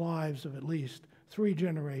on the lives of at least 3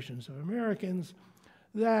 generations of Americans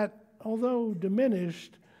that, although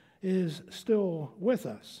diminished, is still with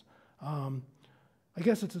us. I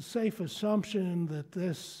guess it's a safe assumption that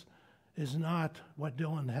this is not what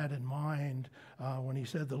Dylan had in mind when he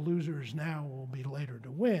said the losers now will be later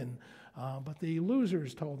to win, but the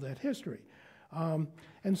losers told that history.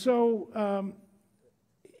 And so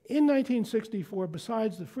in 1964,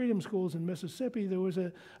 besides the freedom schools in Mississippi, there was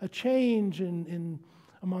a change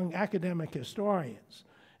among academic historians.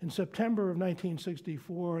 In September of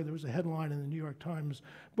 1964, there was a headline in the New York Times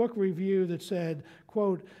Book Review that said,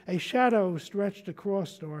 quote, "A shadow stretched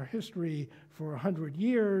across our history for 100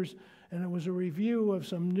 years," and it was a review of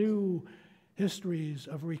some new histories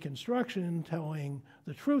of Reconstruction telling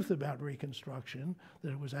the truth about Reconstruction,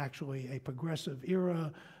 that it was actually a progressive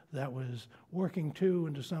era that was working to,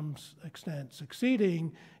 and to some extent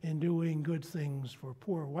succeeding in doing good things for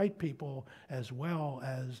poor white people as well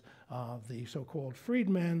as the so-called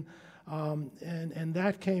freedmen. And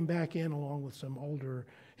that came back in along with some older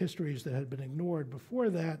histories that had been ignored before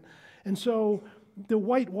that. And so the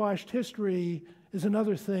whitewashed history is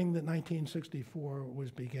another thing that 1964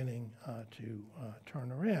 was beginning to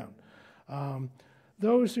turn around.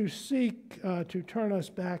 Those who seek to turn us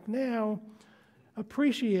back now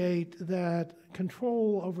appreciate that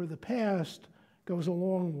control over the past goes a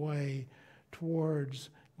long way towards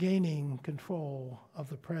gaining control of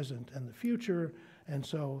the present and the future, and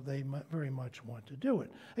so they very much want to do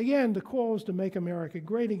it. Again, the calls to make America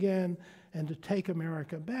great again and to take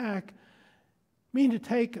America back mean to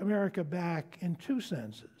take America back in 2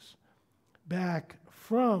 senses. Back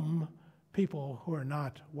from people who are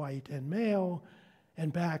not white and male,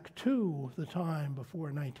 and back to the time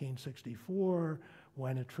before 1964,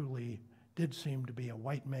 when it truly did seem to be a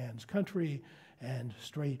white man's country, and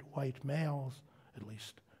straight white males, at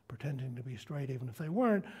least pretending to be straight even if they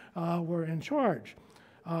weren't, were in charge.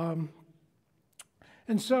 And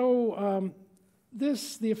so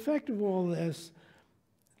the effect of all this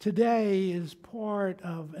today is part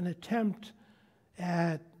of an attempt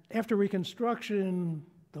at, after Reconstruction,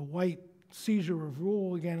 the white seizure of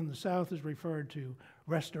rule again in the South is referred to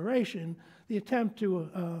restoration, the attempt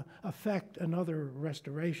to effect another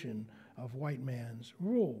restoration of white man's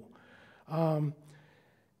rule.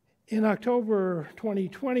 In October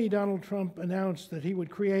 2020, Donald Trump announced that he would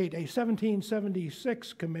create a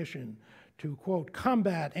 1776 commission to, quote,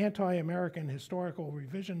 combat anti-American historical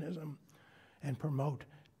revisionism and promote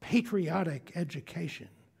patriotic education.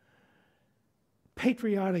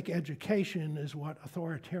 Patriotic education is what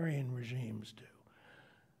authoritarian regimes do.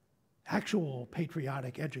 Actual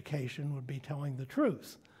patriotic education would be telling the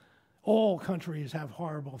truth. All countries have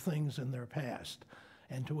horrible things in their past,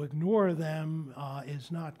 and to ignore them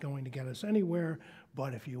is not going to get us anywhere,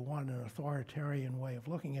 but if you want an authoritarian way of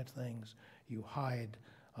looking at things, you hide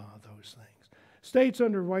those things. States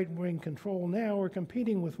under right-wing control now are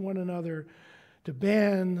competing with one another to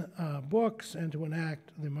ban books and to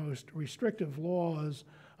enact the most restrictive laws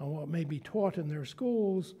on what may be taught in their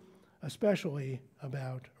schools, especially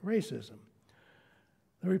about racism.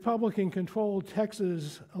 The Republican-controlled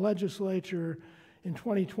Texas legislature in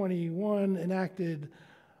 2021 enacted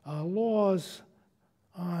laws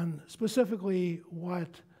on specifically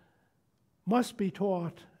what must be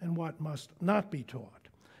taught and what must not be taught.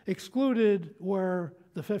 Excluded were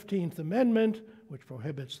the 15th Amendment, which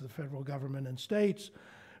prohibits the federal government and states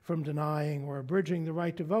from denying or abridging the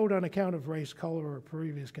right to vote on account of race, color, or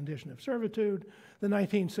previous condition of servitude, the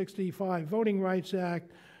 1965 Voting Rights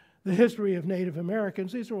Act, the history of Native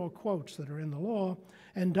Americans, these are all quotes that are in the law,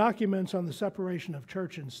 and documents on the separation of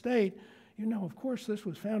church and state. You know, of course, this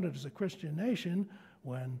was founded as a Christian nation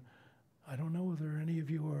when I don't know whether any of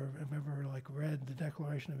you have ever read the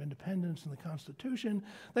Declaration of Independence and the Constitution.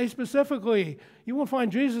 They specifically, you won't find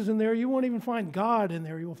Jesus in there, you won't even find God in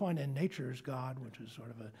there, you will find a nature's God, which is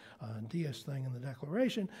sort of a deist thing in the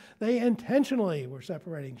Declaration. They intentionally were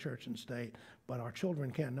separating church and state, but our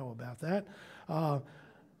children can't know about that.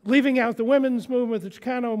 Leaving out the women's movement, the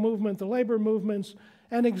Chicano movement, the labor movements,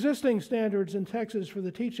 and existing standards in Texas for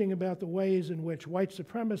the teaching about the ways in which white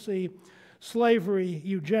supremacy, slavery,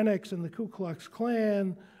 eugenics, and the Ku Klux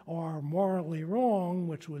Klan are morally wrong,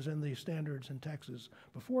 which was in the standards in Texas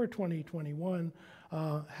before 2021,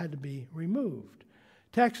 had to be removed.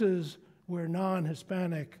 Texas, where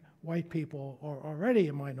non-Hispanic white people are already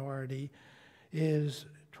a minority, is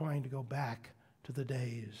trying to go back to the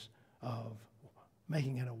days of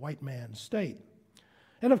making it a white man's state.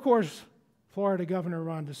 And of course, Florida Governor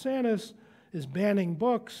Ron DeSantis is banning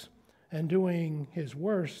books and doing his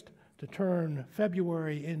worst to turn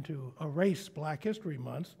February into Erase Black History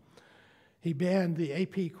Month. He banned the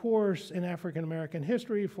AP course in African American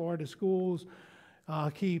history. Florida schools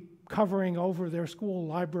keep covering over their school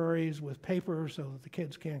libraries with paper so that the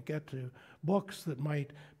kids can't get to books that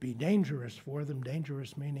might be dangerous for them.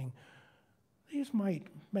 Dangerous meaning these might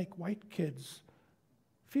make white kids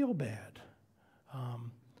feel bad.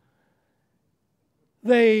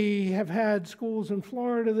 They have had schools in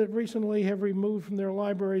Florida that recently have removed from their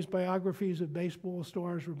libraries biographies of baseball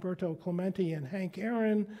stars Roberto Clemente and Hank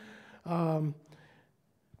Aaron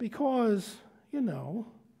because,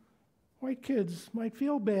 white kids might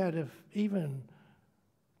feel bad if even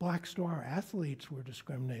black star athletes were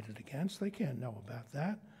discriminated against. They can't know about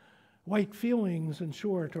that. White feelings, in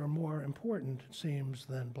short, are more important, it seems,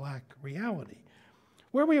 than black reality.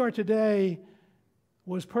 Where we are today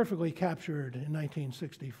was perfectly captured in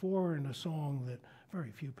 1964 in a song that very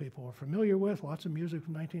few people are familiar with. Lots of music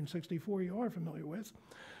from 1964 you are familiar with.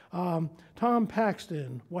 Tom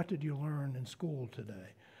Paxton, What Did You Learn in School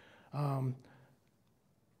Today? I'll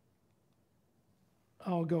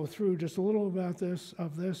go through just a little about this.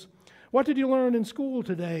 What did you learn in school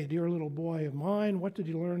today, dear little boy of mine? What did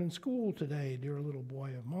you learn in school today, dear little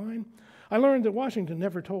boy of mine? I learned that Washington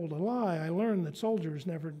never told a lie. I learned that soldiers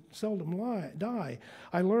seldom die.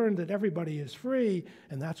 I learned that everybody is free,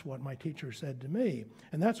 and that's what my teacher said to me.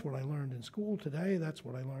 And that's what I learned in school today. That's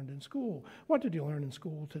what I learned in school. What did you learn in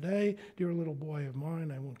school today, dear little boy of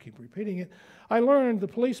mine? I won't keep repeating it. I learned the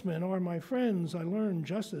policemen are my friends. I learned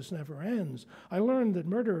justice never ends. I learned that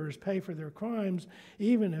murderers pay for their crimes,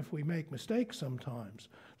 even if we make mistakes sometimes.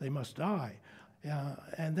 They must die.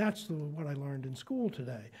 And that's what I learned in school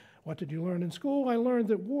today. What did you learn in school? I learned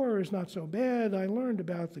that war is not so bad. I learned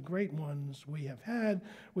about the great ones we have had.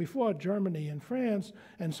 We fought Germany and France,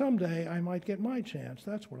 and someday I might get my chance.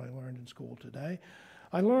 That's what I learned in school today.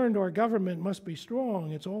 I learned our government must be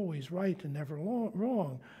strong. It's always right and never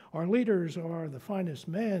wrong. Our leaders are the finest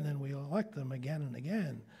men, and we elect them again and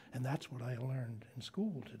again. And that's what I learned in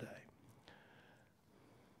school today.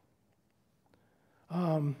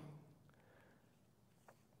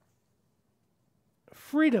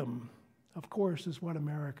 Freedom, of course, is what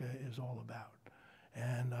America is all about.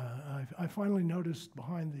 And I finally noticed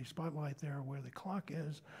behind the spotlight there where the clock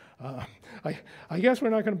is. I guess we're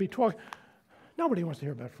not going to be talking. Nobody wants to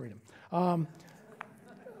hear about freedom.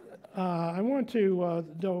 I want to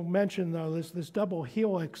mention, though, this double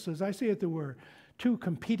helix. As I see it, there were two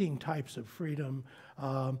competing types of freedom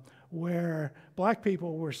where black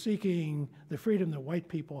people were seeking the freedom that white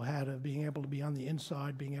people had of being able to be on the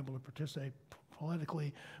inside, being able to participate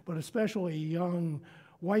politically, but especially young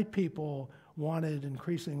white people wanted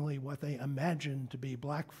increasingly what they imagined to be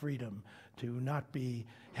black freedom, to not be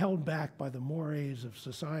held back by the mores of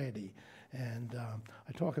society. And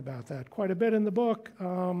I talk about that quite a bit in the book.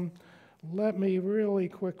 Let me really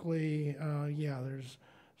quickly, there's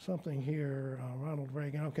something here, Ronald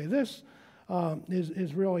Reagan. Okay, this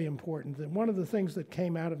is really important. That one of the things that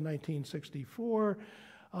came out of 1964,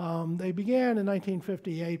 they began in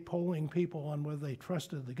 1958 polling people on whether they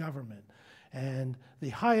trusted the government. And the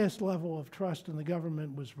highest level of trust in the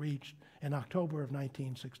government was reached in October of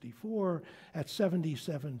 1964 at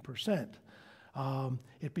 77%.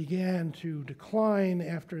 It began to decline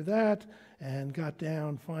after that and got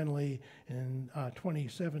down finally in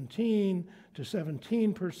 2017 to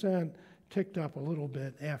 17%, ticked up a little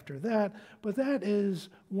bit after that. But that is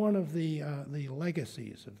one of the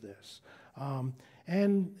legacies of this.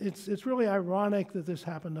 And it's really ironic that this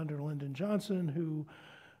happened under Lyndon Johnson, who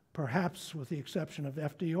perhaps with the exception of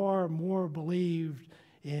FDR, more believed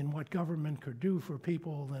in what government could do for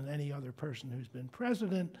people than any other person who's been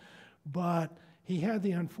president. But he had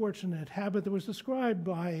the unfortunate habit that was described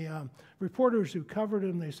by reporters who covered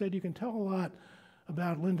him. They said you can tell a lot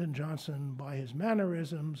about Lyndon Johnson by his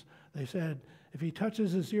mannerisms. They said if he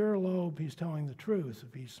touches his earlobe, he's telling the truth.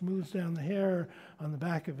 If he smooths down the hair on the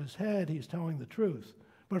back of his head, he's telling the truth.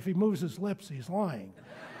 But if he moves his lips, he's lying.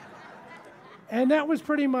 And that was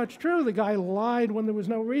pretty much true. The guy lied when there was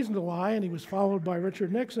no reason to lie, and he was followed by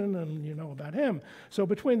Richard Nixon, and you know about him. So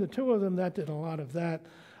between the two of them, that did a lot of that.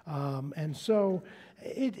 And so,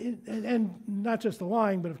 and not just the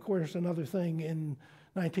lying, but of course another thing in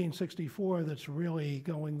 1964 that's really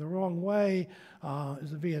going the wrong way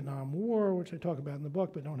is the Vietnam War, which I talk about in the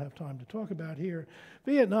book but don't have time to talk about here.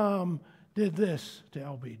 Vietnam did this to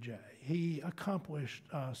LBJ. He accomplished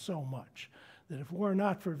so much that if it were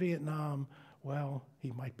not for Vietnam, well,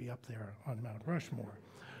 he might be up there on Mount Rushmore.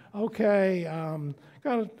 Okay,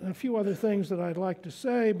 got a few other things that I'd like to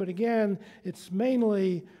say, but again, it's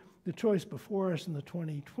mainly the choice before us in the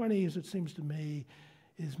 2020s, it seems to me,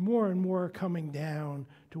 is more and more coming down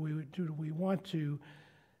to do we want to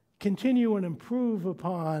continue and improve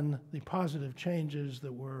upon the positive changes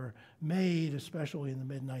that were made, especially in the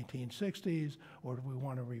mid-1960s, or do we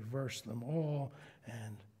want to reverse them all?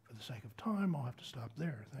 And for the sake of time, I'll have to stop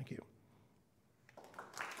there. Thank you.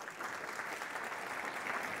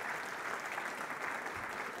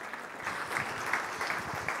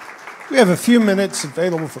 We have a few minutes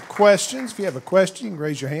available for questions. If you have a question, you can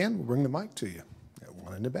raise your hand. We'll bring the mic to you. Got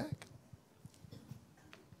one in the back.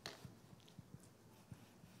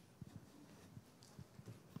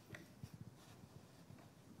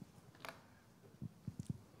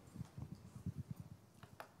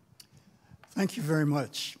 Thank you very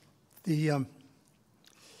much. The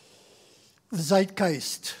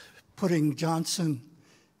zeitgeist, putting Johnson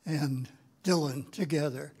and Dillon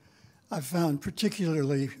together, I found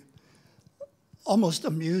particularly almost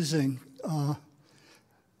amusing. I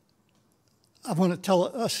want to tell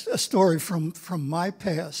a story from my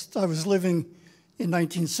past. I was living in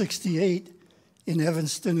 1968 in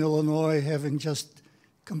Evanston, Illinois, having just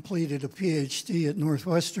completed a PhD at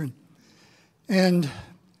Northwestern. And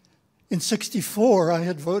in '64, I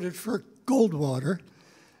had voted for Goldwater,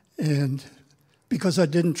 and because I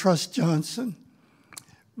didn't trust Johnson.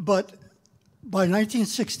 But by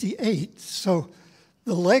 1968, so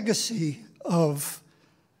the legacy of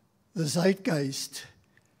the zeitgeist,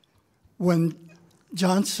 when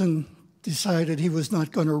Johnson decided he was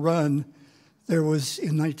not going to run, there was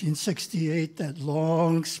in 1968 that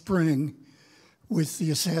long spring with the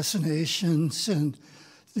assassinations and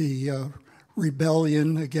the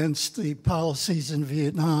rebellion against the policies in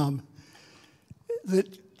Vietnam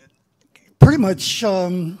that pretty much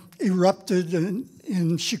erupted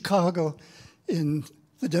in Chicago in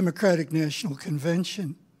the Democratic National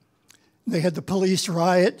Convention. They had the police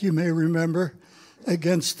riot, you may remember,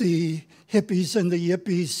 against the hippies and the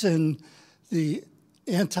yippies and the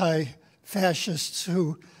anti-fascists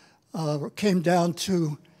who came down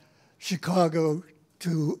to Chicago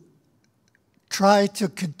to try to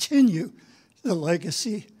continue the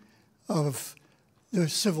legacy of the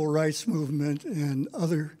civil rights movement and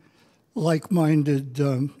other like-minded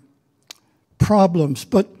problems.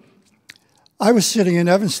 But I was sitting in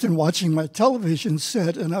Evanston watching my television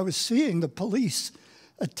set, and I was seeing the police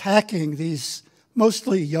attacking these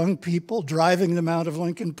mostly young people, driving them out of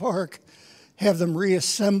Lincoln Park, have them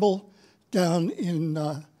reassemble down in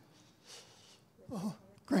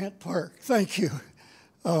Grant Park. Thank you.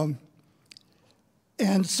 And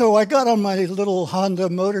so I got on my little Honda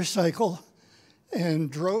motorcycle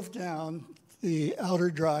and drove down the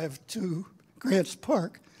outer drive to Grants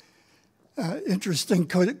Park. Interesting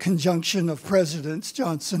conjunction of presidents,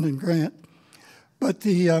 Johnson and Grant. But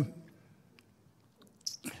the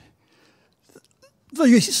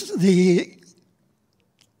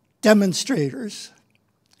demonstrators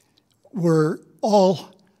were all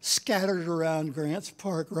scattered around Grants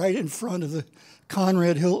Park right in front of the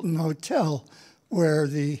Conrad Hilton Hotel where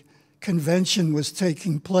the convention was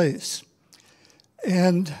taking place.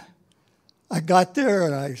 And I got there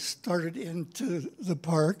and I started into the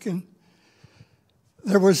park, and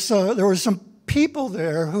there were some people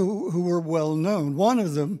there who were well known. One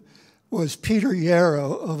of them was Peter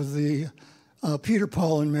Yarrow of the Peter,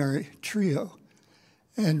 Paul, and Mary trio.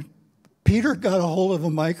 And Peter got a hold of a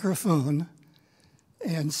microphone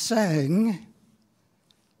and sang,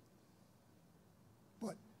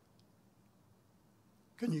 what?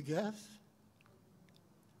 Can you guess?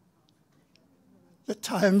 The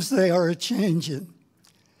times they are a-changin'.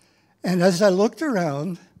 And as I looked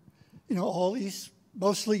around, you know, all these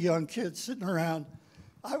mostly young kids sitting around,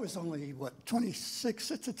 I was only,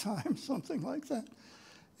 26 at the time, something like that.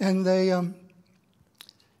 And they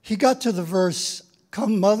he got to the verse,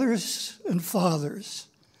 "Come mothers and fathers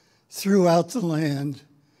throughout the land,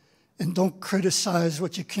 and don't criticize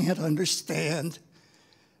what you can't understand.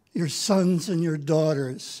 Your sons and your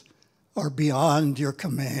daughters are beyond your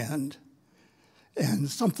command." And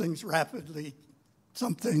something's rapidly,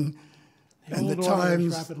 something, and the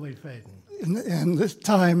times rapidly fading. And the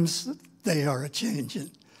times, they are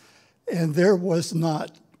a-changin'. And there was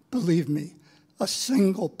not, believe me, a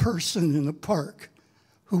single person in the park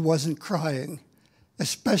who wasn't crying,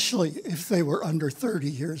 especially if they were under 30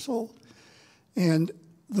 years old. And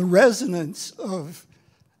the resonance of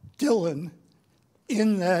Dylan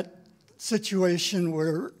in that situation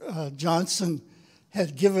where Johnson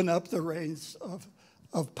had given up the reins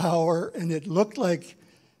of power and it looked like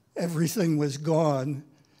everything was gone,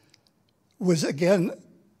 was again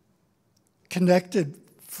connected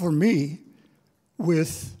for me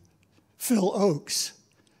with Phil Oakes,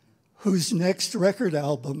 whose next record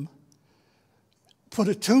album put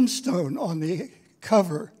a tombstone on the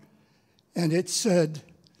cover, and it said,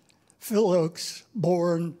 "Phil Oakes,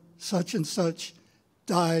 born such and such,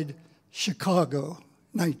 died Chicago,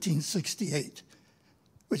 1968,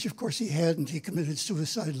 which of course he hadn't. He committed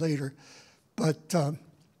suicide later. But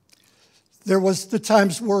there was, the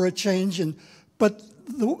times were a-changin'. But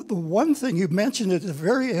the one thing you mentioned at the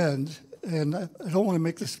very end, and I don't want to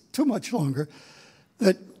make this too much longer,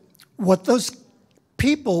 that what those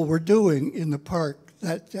people were doing in the park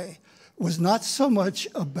that day was not so much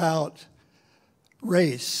about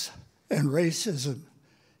race and racism.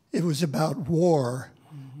 It was about war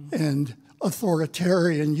and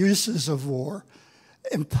authoritarian uses of war,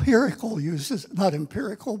 empirical uses, not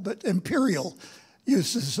empirical, but imperial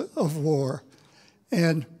uses of war.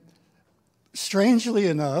 And strangely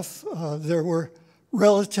enough, there were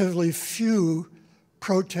relatively few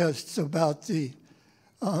protests about the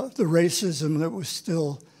racism that was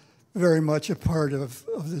still very much a part of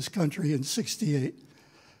this country in '68.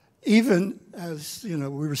 Even as, you know,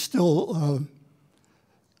 we were still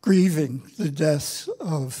grieving the deaths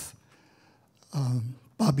of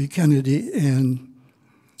Bobby Kennedy and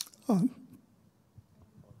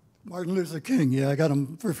Martin Luther King. Yeah, I got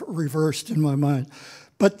them reversed in my mind.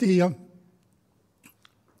 But the,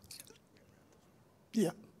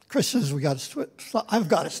 yeah, Chris says we got to stop. I've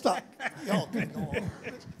got to stop. Y'all can go on.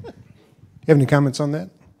 You have any comments on that?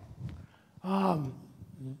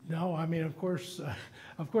 No, I mean, of course,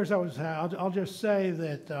 I'll just say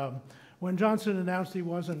that when Johnson announced he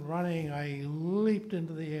wasn't running, I leaped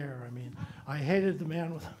into the air. I mean, I hated the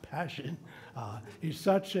man with a passion. He's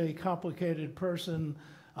such a complicated person.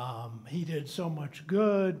 He did so much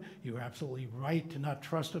good. You were absolutely right to not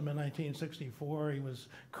trust him in 1964. He was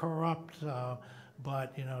corrupt,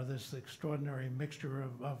 but, you know, this extraordinary mixture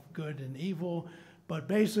of good and evil. But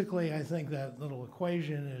basically, I think that little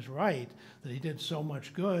equation is right, that he did so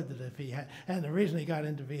much good that if he had, and the reason he got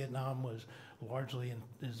into Vietnam was largely in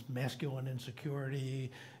his masculine insecurity,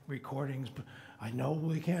 recordings. I know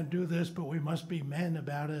we can't do this, but we must be men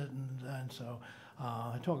about it. And so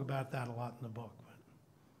I talk about that a lot in the book.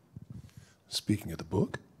 Speaking of the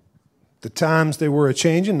book, the times they were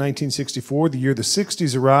a-changin', 1964, the year the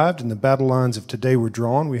 60s arrived and the battle lines of today were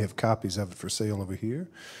drawn. We have copies of it for sale over here.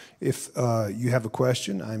 If you have a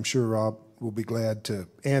question, I'm sure Rob will be glad to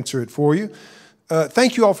answer it for you.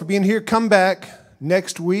 Thank you all for being here. Come back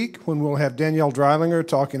next week when we'll have Danielle Dreilinger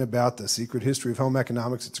talking about The Secret History of Home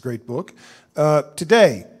Economics. It's a great book.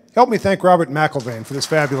 Today, help me thank Robert McElvaine for this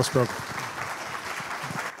fabulous program.